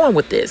where I'm going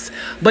with this.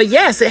 But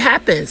yes, it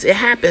happens.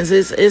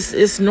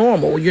 It's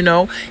normal,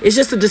 It's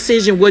just a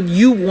decision what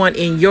you want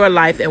in your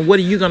life and what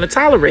are you going to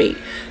tolerate.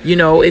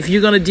 If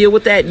you're going to deal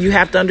with that, you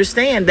have to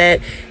understand that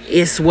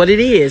it's what it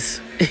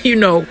is,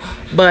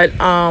 But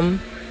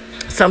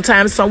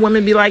sometimes some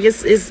women be like,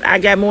 I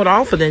got more to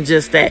offer than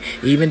just that,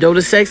 even though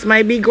the sex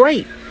might be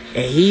great.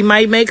 And he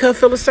might make her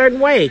feel a certain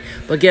way.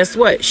 But guess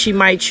what? She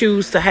might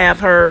choose to have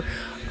her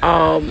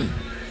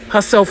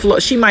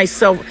self-love. She might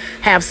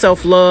have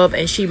self-love,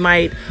 and she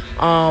might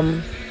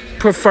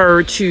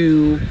prefer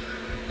to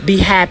be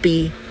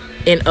happy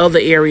in other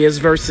areas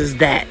versus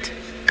that.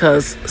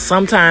 Because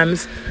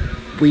sometimes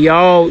we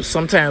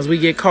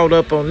get caught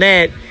up on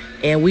that,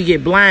 and we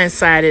get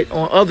blindsided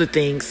on other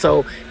things.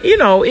 So,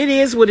 it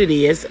is what it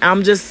is.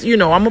 I'm just, I'm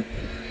going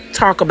to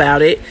talk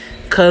about it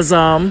because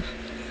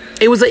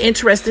it was an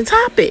interesting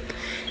topic.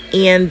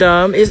 And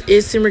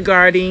it's in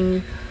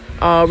regarding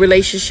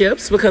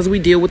relationships, because we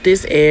deal with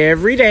this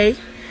every day.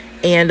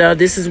 And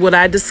this is what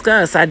I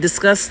discuss. I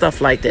discuss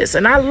stuff like this.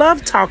 And I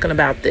love talking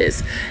about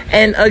this.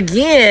 And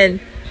again,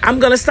 I'm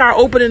going to start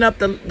opening up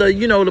the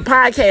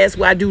podcast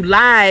where I do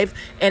live,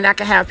 and I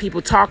can have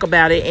people talk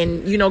about it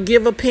and,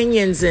 give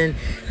opinions, and,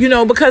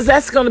 because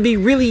that's going to be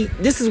really,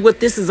 this is what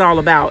this is all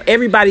about.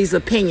 Everybody's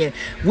opinion.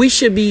 We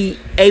should be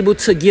able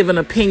to give an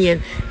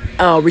opinion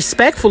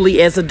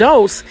respectfully as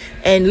adults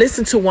and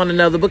listen to one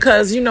another,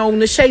 because,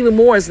 Nisha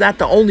Lamore is not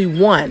the only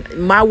one.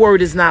 My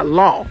word is not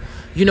law.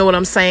 You know what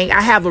I'm saying? I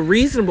have a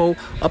reasonable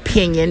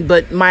opinion,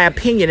 but my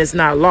opinion is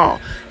not law.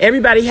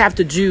 Everybody have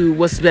to do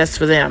what's best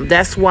for them.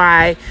 That's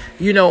why,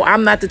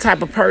 I'm not the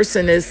type of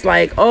person that's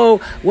like, oh,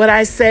 what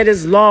I said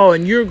is law,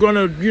 and you're going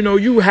to,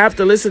 you have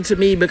to listen to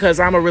me because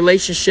I'm a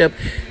relationship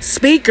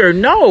speaker.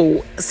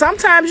 No,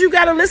 sometimes you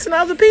got to listen to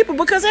other people,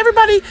 because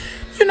everybody,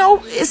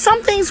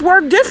 some things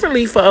work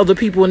differently for other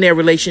people in their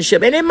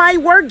relationship, and it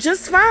might work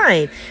just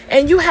fine.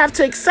 And you have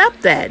to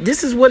accept that.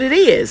 This is what it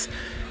is.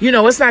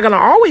 It's not going to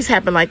always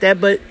happen like that,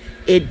 but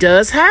it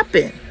does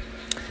happen.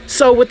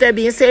 So with that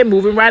being said,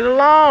 moving right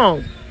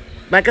along.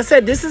 Like I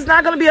said, this is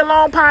not going to be a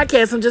long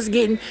podcast. I'm just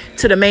getting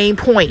to the main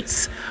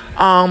points.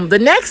 The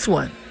next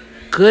one,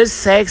 good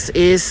sex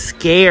is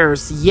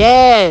scarce.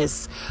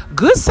 Yes.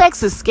 Good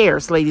sex is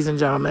scarce, ladies and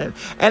gentlemen.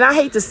 And I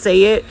hate to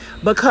say it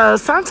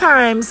because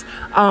sometimes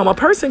a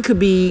person could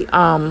be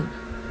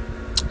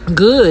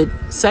good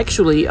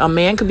sexually. A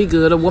man could be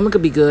good. A woman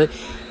could be good.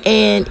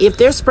 And if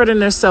they're spreading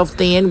themselves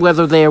thin,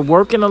 whether they're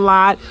working a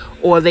lot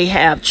or they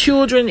have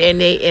children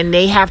and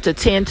they have to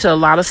tend to a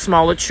lot of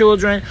smaller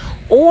children,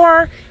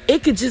 or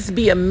it could just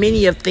be a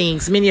many of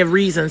things, many of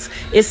reasons.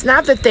 It's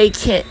not that they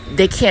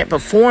can't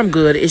perform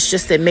good. It's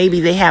just that maybe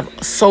they have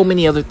so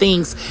many other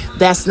things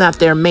that's not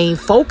their main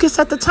focus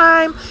at the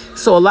time.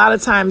 So a lot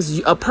of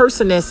times a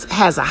person that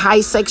has a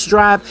high sex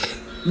drive,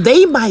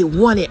 they might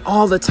want it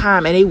all the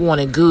time and they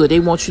want it good. They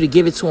want you to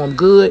give it to them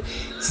good.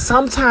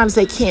 Sometimes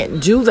they can't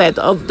do that.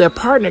 Their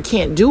partner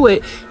can't do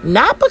it.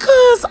 Not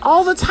because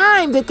all the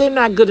time that they're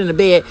not good in the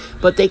bed,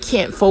 but they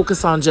can't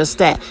focus on just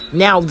that.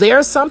 Now, there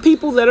are some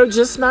people that are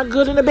just not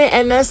good in the bed,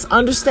 and that's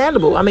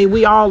understandable. I mean,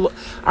 we all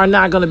are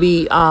not going to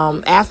be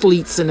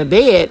athletes in the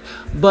bed,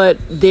 but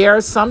there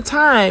are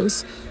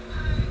sometimes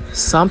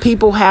some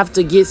people have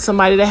to get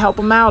somebody to help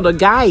them out or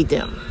guide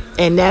them.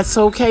 And that's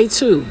okay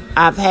too.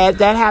 I've had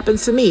that happen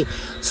to me.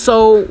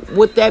 So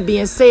with that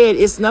being said,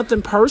 it's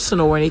nothing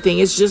personal or anything.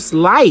 It's just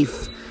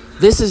life.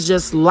 This is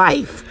just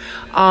life.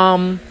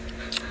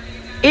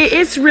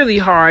 It's really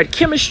hard.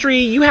 Chemistry,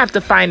 you have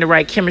to find the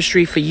right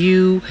chemistry for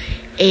you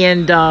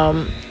and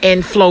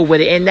flow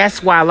with it. And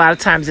that's why a lot of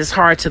times it's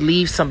hard to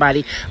leave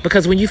somebody,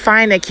 because when you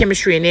find that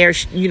chemistry and they're,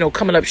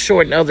 coming up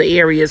short in other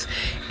areas,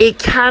 it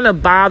kind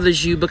of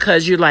bothers you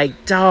because you're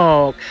like,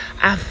 dog,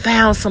 I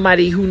found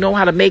somebody who know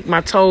how to make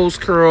my toes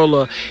curl,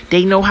 or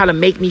they know how to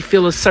make me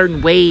feel a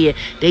certain way.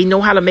 They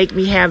know how to make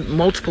me have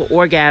multiple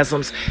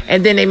orgasms,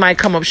 and then they might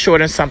come up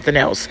short on something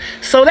else.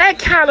 So that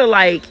kind of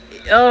like,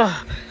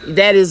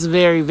 that is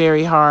very,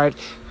 very hard.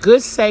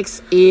 Good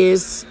sex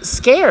is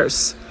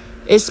scarce,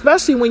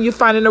 especially when you're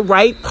finding the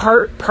right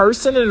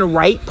person and the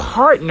right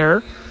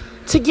partner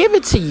to give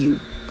it to you.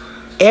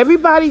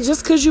 Everybody,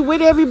 just because you're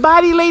with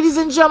everybody, ladies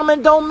and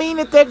gentlemen, don't mean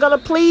that they're going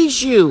to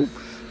please you.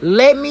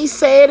 Let me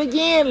say it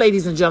again,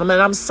 ladies and gentlemen.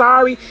 I'm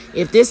sorry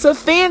if this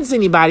offends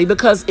anybody,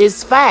 because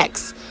it's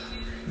facts.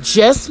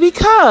 Just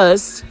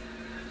because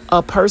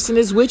a person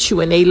is with you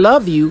and they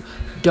love you,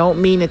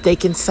 don't mean that they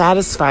can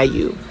satisfy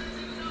you.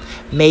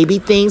 Maybe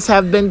things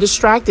have been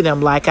distracting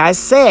them. Like I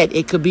said,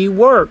 it could be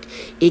work.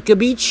 It could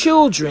be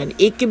children.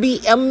 It could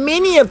be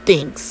many of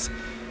things.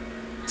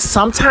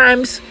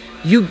 Sometimes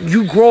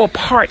you grow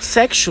apart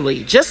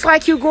sexually, just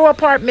like you grow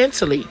apart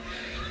mentally.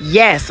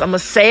 Yes, I'm going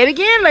to say it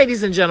again,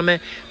 ladies and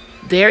gentlemen.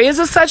 There is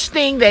a such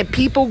thing that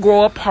people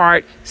grow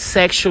apart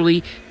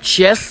sexually,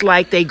 just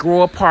like they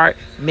grow apart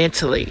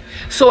mentally.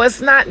 So it's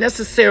not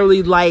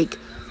necessarily like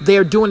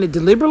they're doing it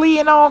deliberately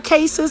in all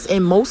cases.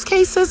 In most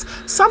cases,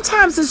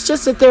 sometimes it's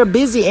just that they're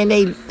busy and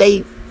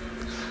they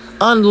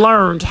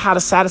unlearned how to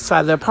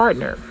satisfy their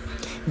partner.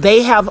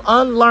 They have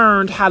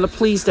unlearned how to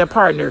please their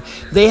partner.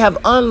 They have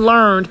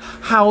unlearned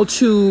how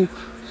to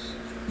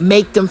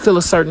make them feel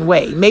a certain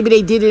way. Maybe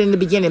they did it in the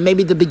beginning.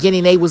 Maybe the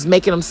beginning they was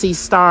making them see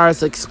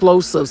stars,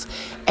 explosives.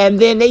 And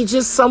then they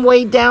just some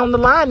way down the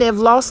line, they've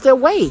lost their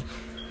way.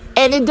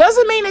 And it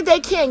doesn't mean that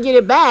they can't get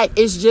it back.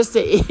 It's just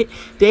that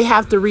they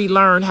have to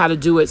relearn how to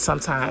do it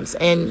sometimes.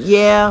 And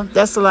yeah,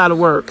 that's a lot of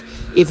work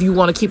if you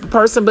want to keep a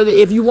person. But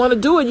if you want to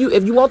do it,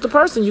 if you want the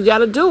person, you got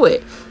to do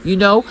it,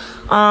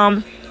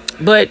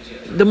 But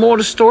the moral of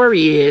the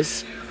story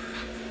is,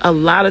 a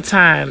lot of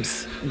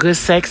times good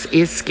sex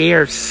is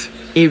scarce.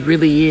 It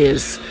really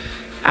is.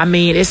 I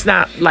mean, it's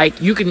not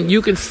like you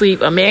can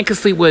sleep. A man can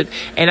sleep with,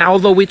 and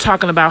although we're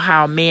talking about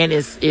how a man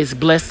is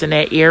blessed in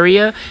that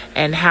area,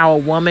 and how a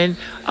woman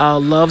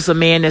loves a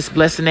man that's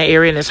blessed in that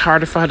area, and it's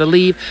harder for her to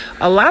leave.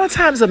 A lot of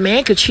times a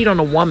man could cheat on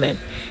a woman.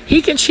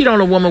 He can cheat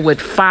on a woman with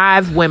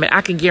 5 women.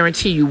 I can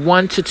guarantee you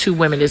 1 to 2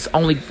 women is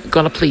only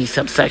going to please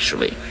him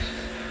sexually.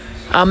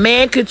 A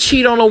man could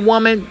cheat on a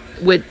woman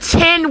with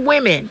 10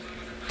 women.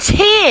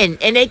 10,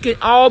 and they could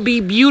all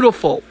be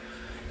beautiful.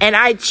 And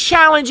I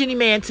challenge any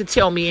man to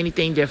tell me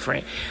anything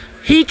different.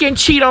 He can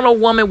cheat on a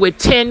woman with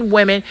 10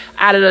 women.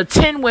 Out of the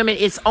 10 women,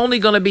 it's only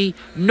going to be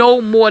no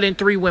more than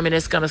 3 women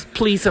that's going to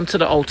please him to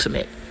the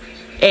ultimate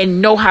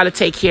and know how to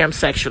take care of him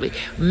sexually.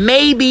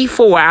 Maybe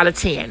 4 out of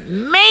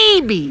 10.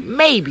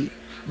 Maybe.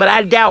 But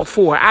I doubt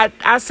 4.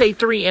 I say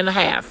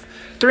 3.5.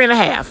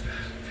 3.5.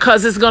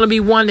 Because it's going to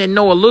be one that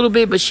know a little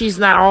bit, but she's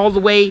not all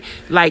the way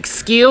like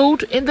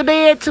skilled in the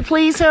bed to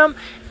please him.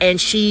 And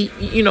she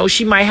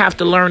might have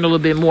to learn a little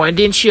bit more, and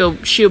then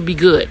she'll be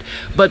good.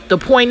 But the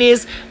point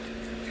is,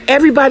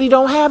 everybody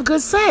don't have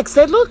good sex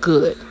that look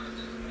good.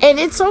 And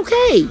it's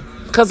okay.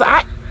 Because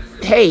I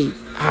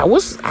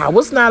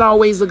was not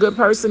always a good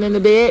person in the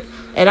bed,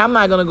 and I'm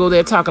not going to go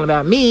there talking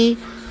about me,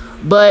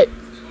 but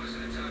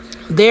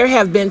there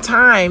have been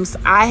times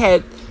I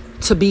had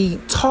to be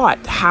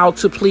taught how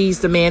to please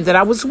the man that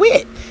I was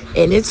with.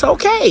 And it's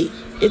okay.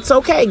 It's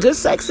okay. Good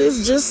sex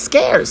is just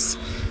scarce.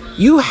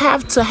 You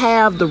have to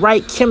have the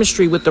right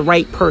chemistry with the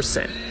right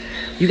person.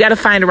 You got to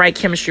find the right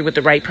chemistry with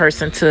the right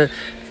person to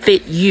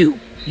fit you.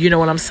 You know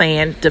what I'm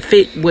saying? To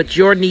fit what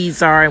your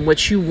needs are and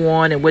what you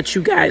want and what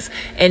you guys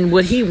and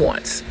what he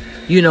wants.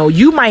 You know,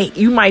 you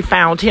might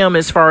found him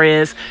as far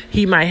as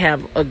he might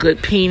have a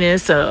good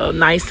penis, a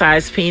nice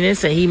sized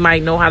penis, and he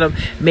might know how to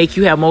make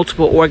you have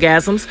multiple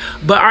orgasms.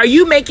 But are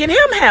you making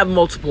him have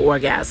multiple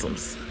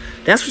orgasms?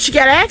 That's what you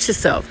got to ask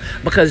yourself.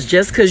 Because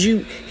just because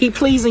he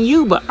pleasing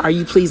you, but are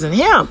you pleasing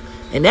him?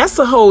 And that's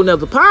a whole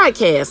nother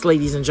podcast,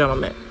 ladies and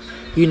gentlemen.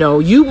 You know,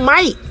 you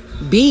might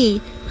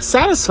be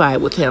satisfied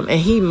with him and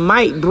he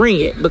might bring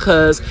it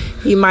because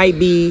he might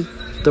be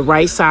the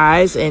right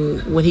size,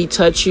 and when he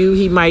touch you,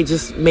 he might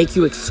just make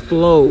you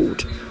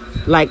explode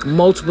like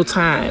multiple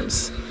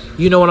times.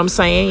 You know what I'm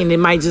saying? And it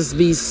might just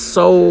be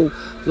so,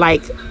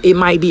 like, it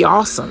might be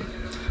awesome.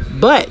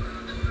 But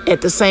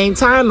at the same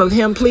time of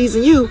him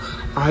pleasing you,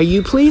 are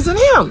you pleasing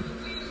him?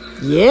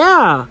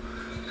 Yeah,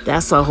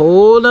 that's a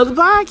whole nother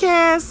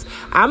podcast.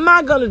 I'm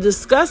not going to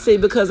discuss it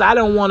because I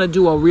don't want to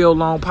do a real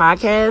long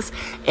podcast,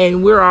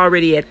 and we're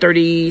already at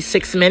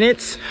 36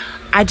 minutes.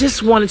 I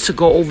just wanted to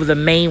go over the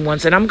main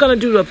ones, and I'm going to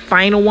do the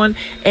final one,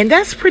 and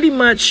that's pretty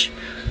much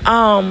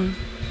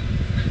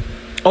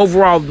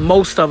overall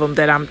most of them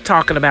that I'm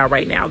talking about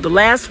right now. The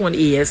last one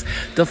is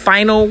the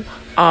final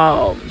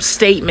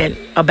statement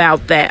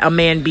about that a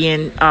man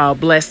being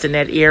blessed in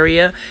that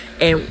area.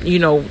 And, you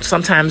know,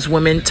 sometimes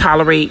women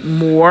tolerate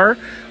more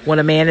when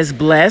a man is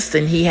blessed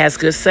and he has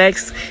good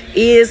sex.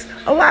 Is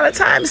a lot of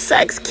times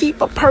sex keep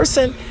a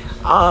person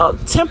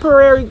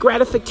temporary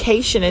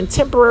gratification and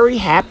temporary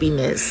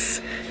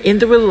happiness in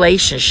the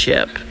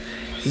relationship.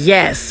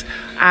 Yes,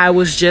 I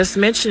was just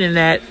mentioning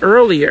that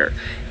earlier.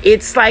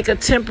 It's like a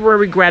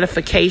temporary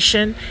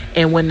gratification.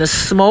 And when the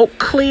smoke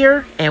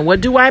clear, and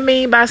what do I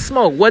mean by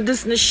smoke? What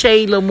does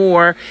Nashay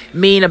Lamore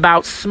mean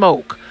about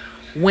smoke?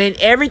 When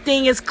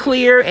everything is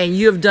clear and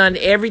you have done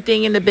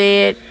everything in the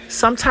bed,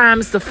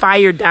 sometimes the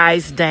fire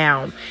dies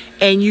down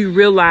and you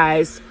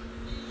realize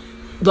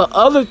the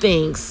other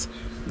things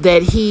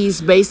that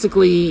he's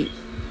basically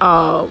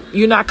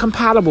you're not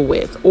compatible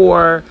with,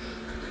 or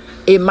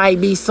it might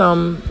be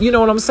some, you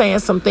know what I'm saying,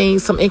 some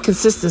things, some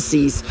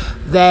inconsistencies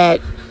that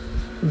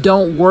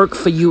don't work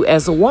for you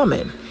as a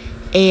woman.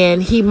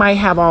 And he might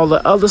have all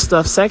the other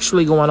stuff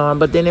sexually going on,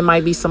 but then it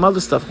might be some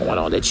other stuff going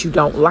on that you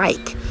don't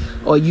like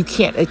or you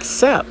can't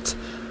accept.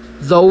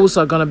 Those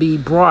are going to be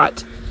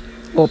brought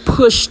or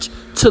pushed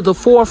to the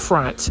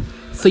forefront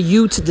for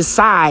you to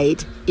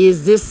decide,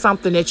 is this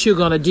something that you're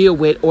going to deal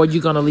with or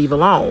you're going to leave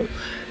alone?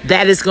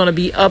 That is going to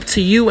be up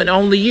to you and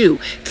only you.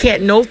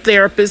 Can't no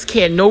therapist,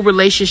 can't no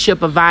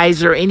relationship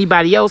advisor,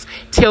 anybody else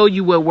tell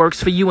you what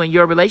works for you in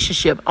your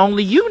relationship.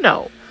 Only you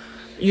know.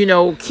 You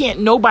know, can't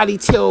nobody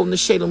tell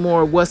Nashay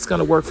Lamore what's going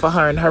to work for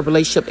her in her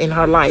relationship, in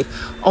her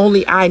life.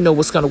 Only I know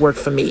what's going to work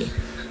for me.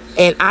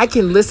 And I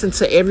can listen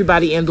to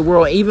everybody in the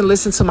world, even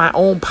listen to my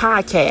own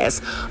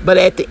podcast. But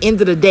at the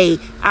end of the day,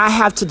 I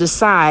have to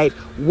decide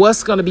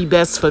what's going to be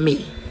best for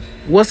me.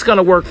 What's going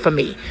to work for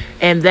me.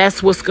 And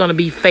that's what's going to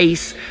be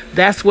faced.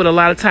 That's what a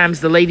lot of times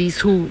the ladies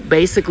who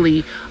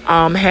basically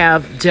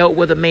have dealt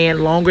with a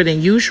man longer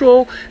than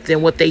usual,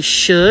 than what they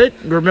should.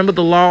 Remember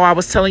the law I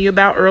was telling you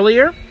about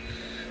earlier?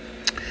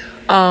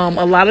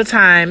 A lot of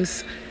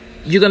times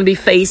you're going to be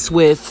faced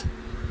with,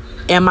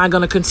 am I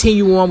going to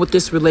continue on with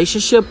this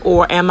relationship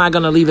or am I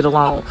going to leave it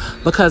alone?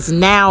 Because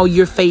now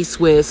you're faced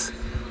with,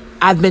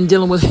 I've been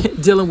dealing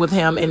with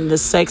him and the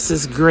sex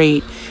is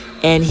great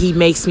and he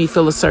makes me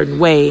feel a certain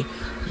way.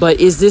 But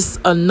is this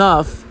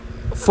enough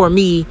for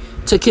me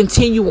to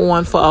continue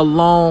on for a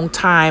long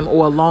time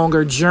or a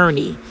longer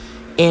journey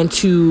and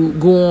to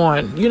go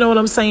on? You know what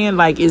I'm saying?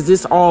 Like, is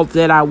this all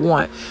that I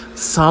want?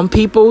 Some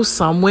people,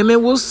 some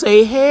women will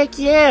say, heck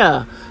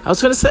yeah. I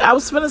was going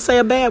to say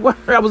a bad word.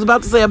 I was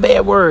about to say a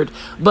bad word.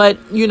 But,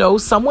 you know,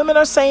 some women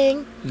are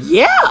saying,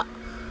 yeah.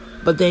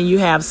 But then you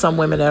have some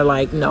women that are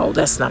like, no,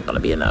 that's not going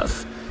to be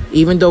enough.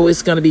 Even though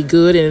it's going to be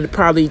good and it'll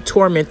probably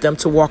torment them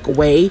to walk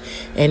away.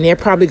 And they're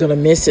probably going to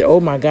miss it. Oh,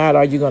 my God,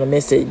 are you going to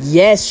miss it?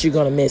 Yes, you're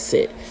going to miss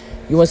it.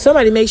 When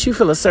somebody makes you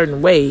feel a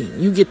certain way,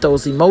 you get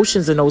those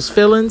emotions and those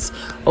feelings.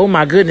 Oh,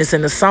 my goodness.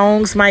 And the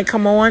songs might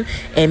come on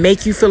and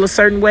make you feel a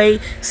certain way.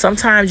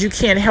 Sometimes you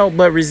can't help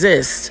but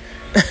resist,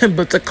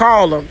 but to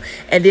call them.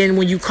 And then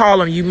when you call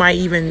them, you might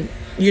even,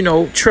 you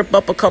know, trip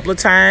up a couple of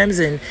times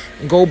and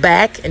go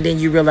back. And then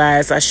you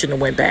realize I shouldn't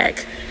have went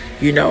back.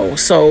 You know,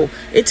 so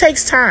it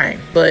takes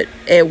time, but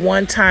at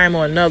one time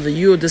or another,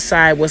 you'll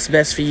decide what's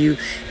best for you.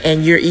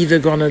 And you're either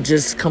going to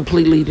just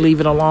completely leave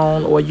it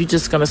alone, or you're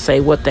just going to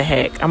say, what the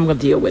heck, I'm going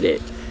to deal with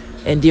it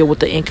and deal with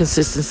the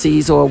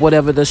inconsistencies or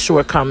whatever the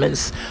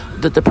shortcomings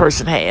that the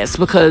person has.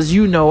 Because,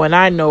 you know, and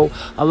I know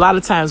a lot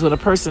of times when a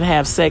person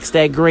has sex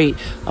that great,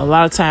 a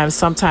lot of times,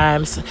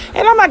 sometimes,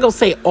 and I'm not going to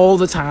say all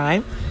the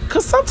time,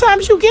 because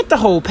sometimes you get the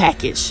whole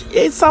package.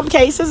 In some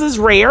cases, it's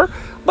rare,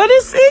 but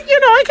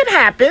it can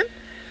happen.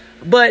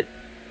 But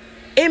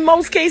in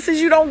most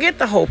cases, you don't get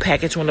the whole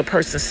package when the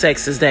person's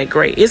sex is that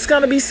great. It's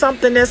going to be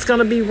something that's going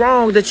to be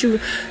wrong that you're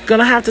going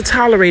to have to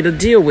tolerate or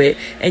deal with.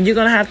 And you're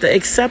going to have to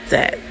accept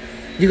that.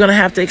 You're going to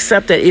have to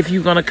accept that if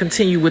you're going to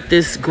continue with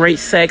this great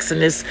sex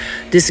and this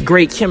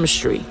great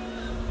chemistry.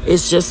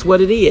 It's just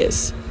what it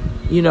is.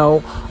 You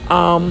don't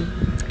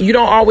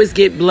always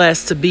get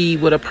blessed to be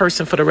with a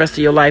person for the rest of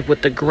your life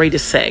with the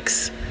greatest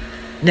sex.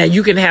 Now,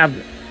 you can have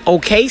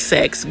okay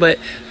sex, but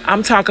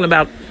I'm talking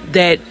about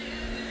that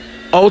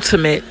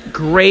ultimate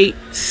great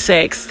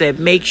sex that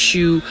makes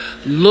you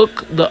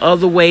look the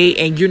other way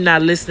and you're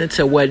not listening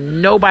to what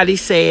nobody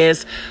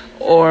says,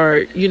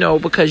 or,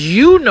 because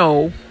you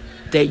know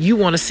that you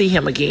want to see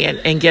him again.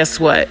 And guess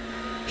what?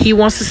 He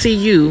wants to see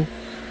you,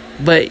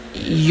 but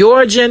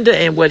your agenda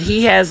and what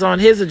he has on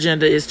his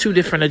agenda is two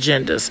different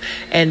agendas.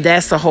 And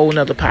that's a whole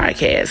nother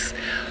podcast.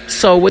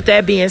 So with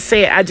that being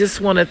said, I just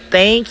want to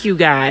thank you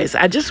guys.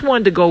 I just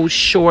wanted to go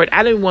short.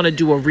 I didn't want to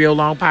do a real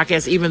long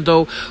podcast, even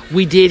though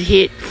we did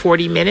hit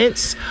 40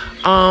 minutes.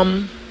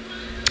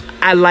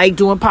 I like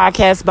doing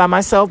podcasts by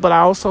myself, but I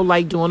also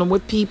like doing them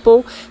with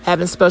people,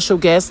 having special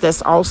guests.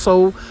 That's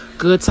also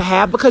good to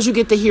have, because you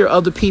get to hear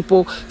other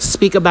people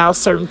speak about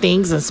certain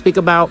things and speak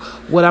about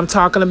what I'm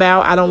talking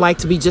about. I don't like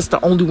to be just the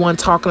only one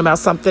talking about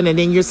something, and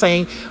then you're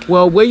saying,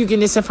 well, where are you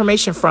getting this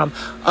information from?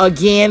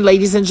 Again,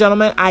 ladies and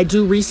gentlemen, I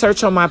do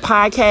research on my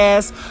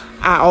podcast.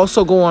 I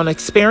also go on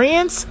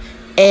experience,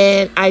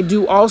 and I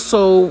do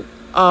also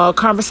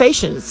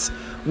conversations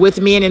with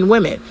men and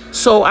women.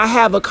 So I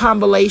have a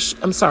combination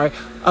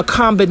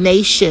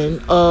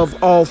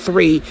of all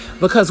three,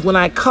 because when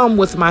I come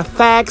with my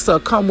facts or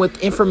come with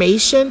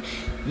information,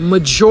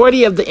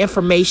 majority of the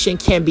information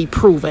can be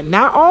proven.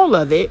 Not all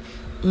of it,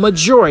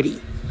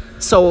 majority.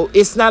 So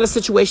it's not a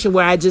situation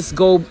where I just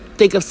go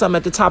think of something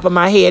at the top of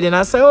my head and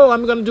I say, oh,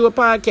 I'm going to do a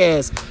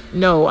podcast.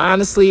 No,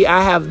 honestly,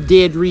 I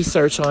did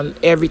research on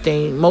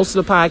everything. Most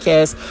of the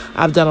podcasts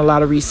I've done a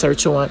lot of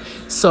research on.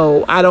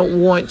 So I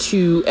don't want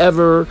to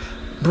ever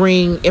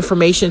bring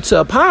information to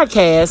a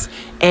podcast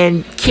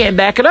and can't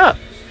back it up,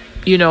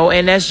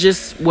 and that's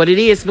just what it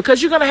is,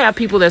 because you're going to have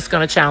people that's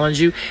going to challenge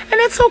you, and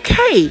it's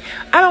okay.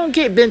 I don't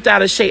get bent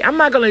out of shape. I'm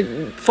not going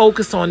to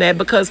focus on that,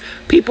 because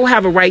people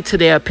have a right to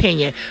their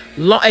opinion.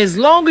 As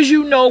long as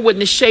you know with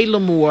Nisha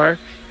Lamour,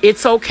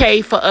 it's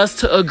okay for us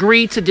to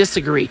agree to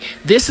disagree.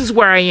 This is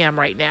where I am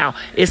right now.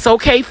 It's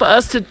okay for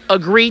us to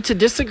agree to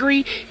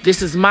disagree.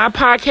 This is my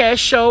podcast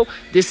show.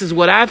 This is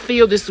what I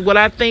feel. This is what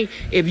I think.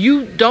 If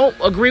you don't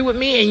agree with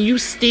me and you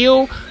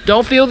still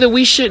don't feel that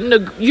we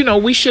shouldn't,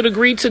 we should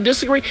agree to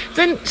disagree,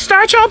 then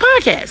start your own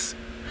podcast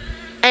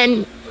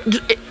and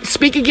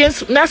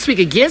not speak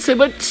against it,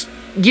 but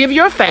give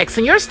your facts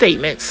and your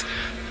statements.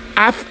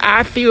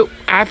 I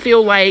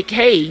feel like,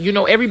 hey,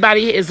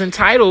 everybody is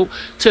entitled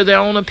to their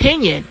own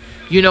opinion.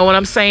 You know what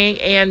I'm saying?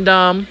 And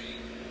I'm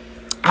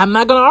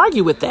not going to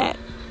argue with that.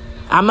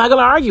 I'm not going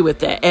to argue with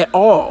that at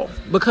all,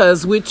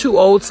 because we're too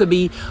old to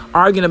be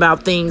arguing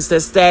about things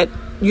and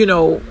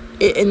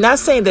not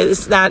saying that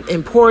it's not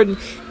important.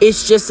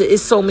 It's just that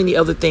it's so many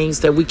other things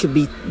that we could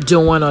be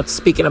doing or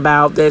speaking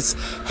about that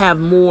have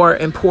more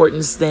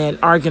importance than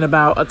arguing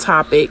about a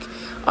topic,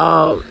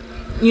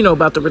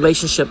 about the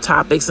relationship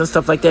topics and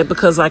stuff like that.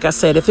 Because like I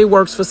said, if it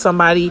works for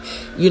somebody,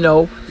 you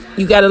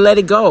got to let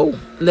it go.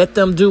 Let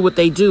them do what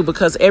they do,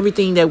 because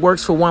everything that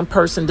works for one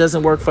person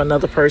doesn't work for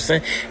another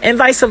person, and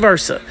vice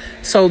versa.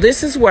 So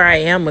this is where I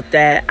am with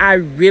that. I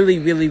really,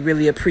 really,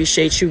 really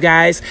appreciate you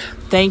guys.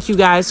 Thank you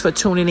guys for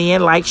tuning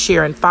in. Like,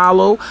 share, and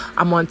follow.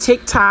 I'm on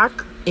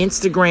TikTok,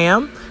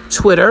 Instagram,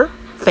 Twitter,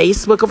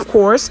 Facebook, of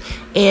course.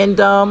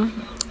 And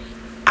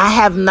I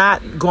have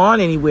not gone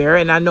anywhere,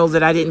 and I know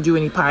that I didn't do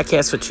any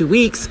podcasts for 2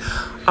 weeks,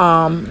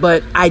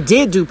 but I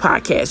did do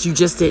podcasts. You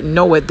just didn't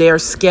know it. They're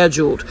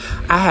scheduled.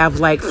 I have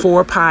like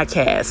 4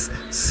 podcasts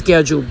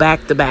scheduled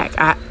back to back.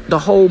 The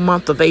whole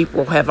month of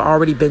April have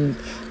already been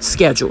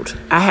scheduled.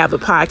 I have a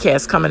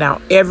podcast coming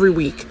out every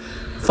week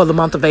for the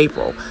month of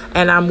April,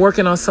 and I'm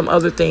working on some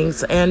other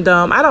things, and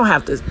I don't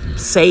have to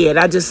say it.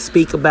 I just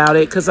speak about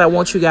it because I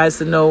want you guys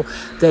to know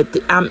that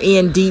I'm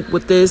in deep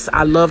with this.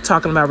 I love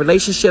talking about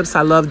relationships.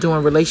 I love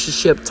doing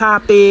relationship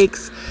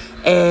topics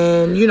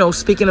and,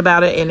 speaking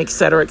about it, and et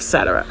cetera, et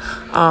cetera.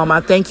 I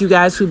thank you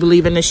guys who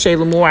believe in this Nisha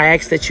Lamour. I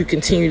ask that you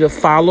continue to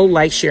follow,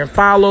 like, share, and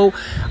follow.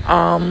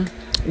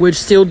 We're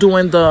still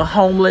doing the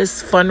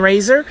homeless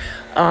fundraiser.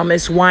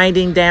 It's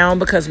winding down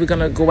because we're going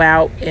to go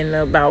out in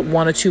about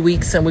 1 or 2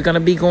 weeks, and we're going to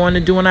be going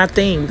and doing our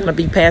thing. We're going to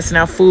be passing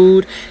out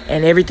food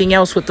and everything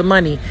else with the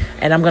money.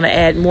 And I'm going to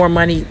add more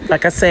money.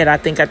 Like I said, I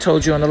think I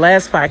told you on the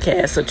last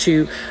podcast or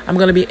two, I'm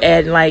going to be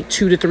adding like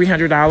 $200 to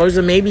 $300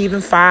 or maybe even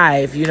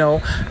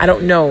 $5. I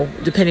don't know,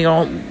 depending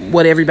on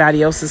what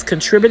everybody else is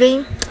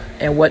contributing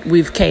and what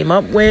we've came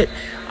up with.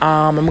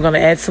 I'm going to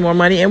add some more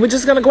money, and we're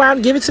just going to go out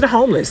and give it to the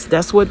homeless.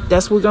 That's what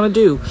we're going to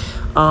do.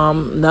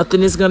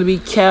 Nothing is going to be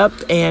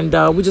kept, and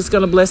we're just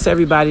going to bless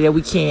everybody that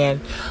we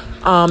can.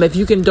 If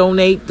you can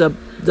donate, the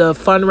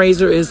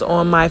fundraiser is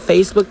on my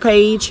Facebook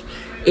page.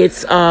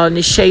 It's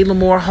Nisha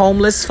Lamour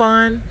Homeless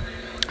Fund.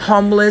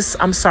 It's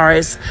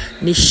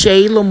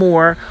Nisha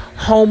Lamour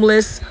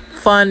Homeless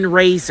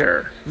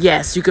Fundraiser.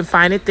 Yes, you can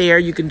find it there.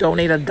 You can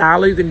donate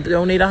 $1. You can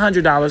donate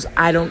 $100.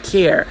 I don't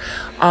care.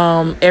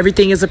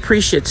 Everything is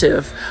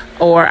appreciative,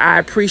 or I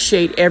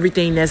appreciate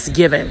everything that's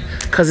given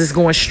because it's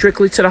going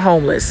strictly to the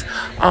homeless.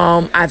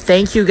 I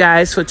thank you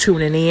guys for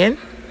tuning in.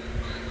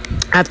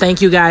 I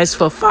thank you guys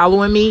for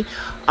following me.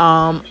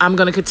 I'm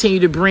going to continue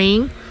to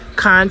bring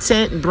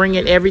content,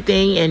 bringing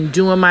everything and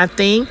doing my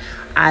thing.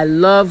 I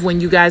love when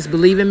you guys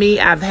believe in me.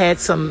 I've had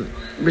some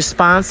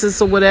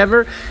responses or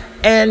whatever.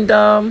 And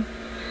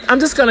I'm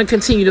just going to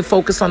continue to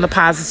focus on the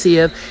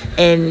positive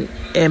and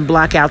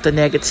block out the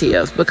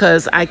negative,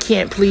 because I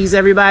can't please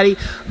everybody,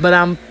 but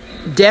I'm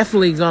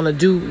definitely going to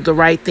do the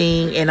right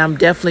thing, and I'm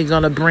definitely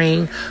going to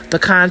bring the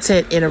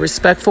content in a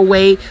respectful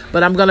way,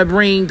 but I'm going to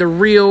bring the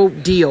real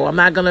deal. I'm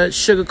not going to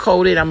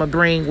sugarcoat it. I'm going to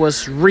bring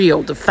what's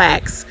real, the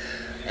facts,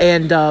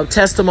 and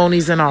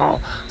testimonies and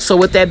all. So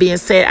with that being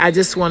said, I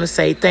just want to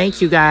say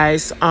thank you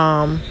guys.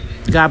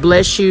 God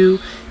bless you.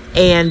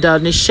 And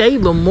Nisha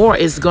Lamore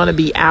is going to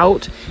be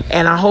out,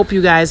 and I hope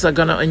you guys are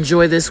going to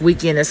enjoy this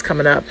weekend that's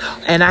coming up.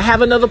 And I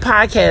have another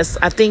podcast,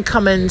 I think,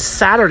 coming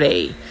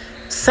Saturday.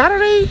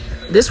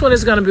 This one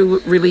is going to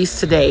be released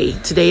today.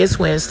 Today is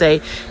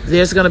Wednesday.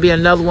 There's going to be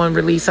another one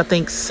released, I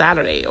think,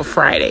 Saturday or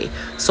Friday.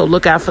 So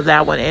look out for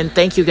that one. And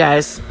thank you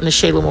guys.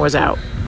 Nisha Lamore is out.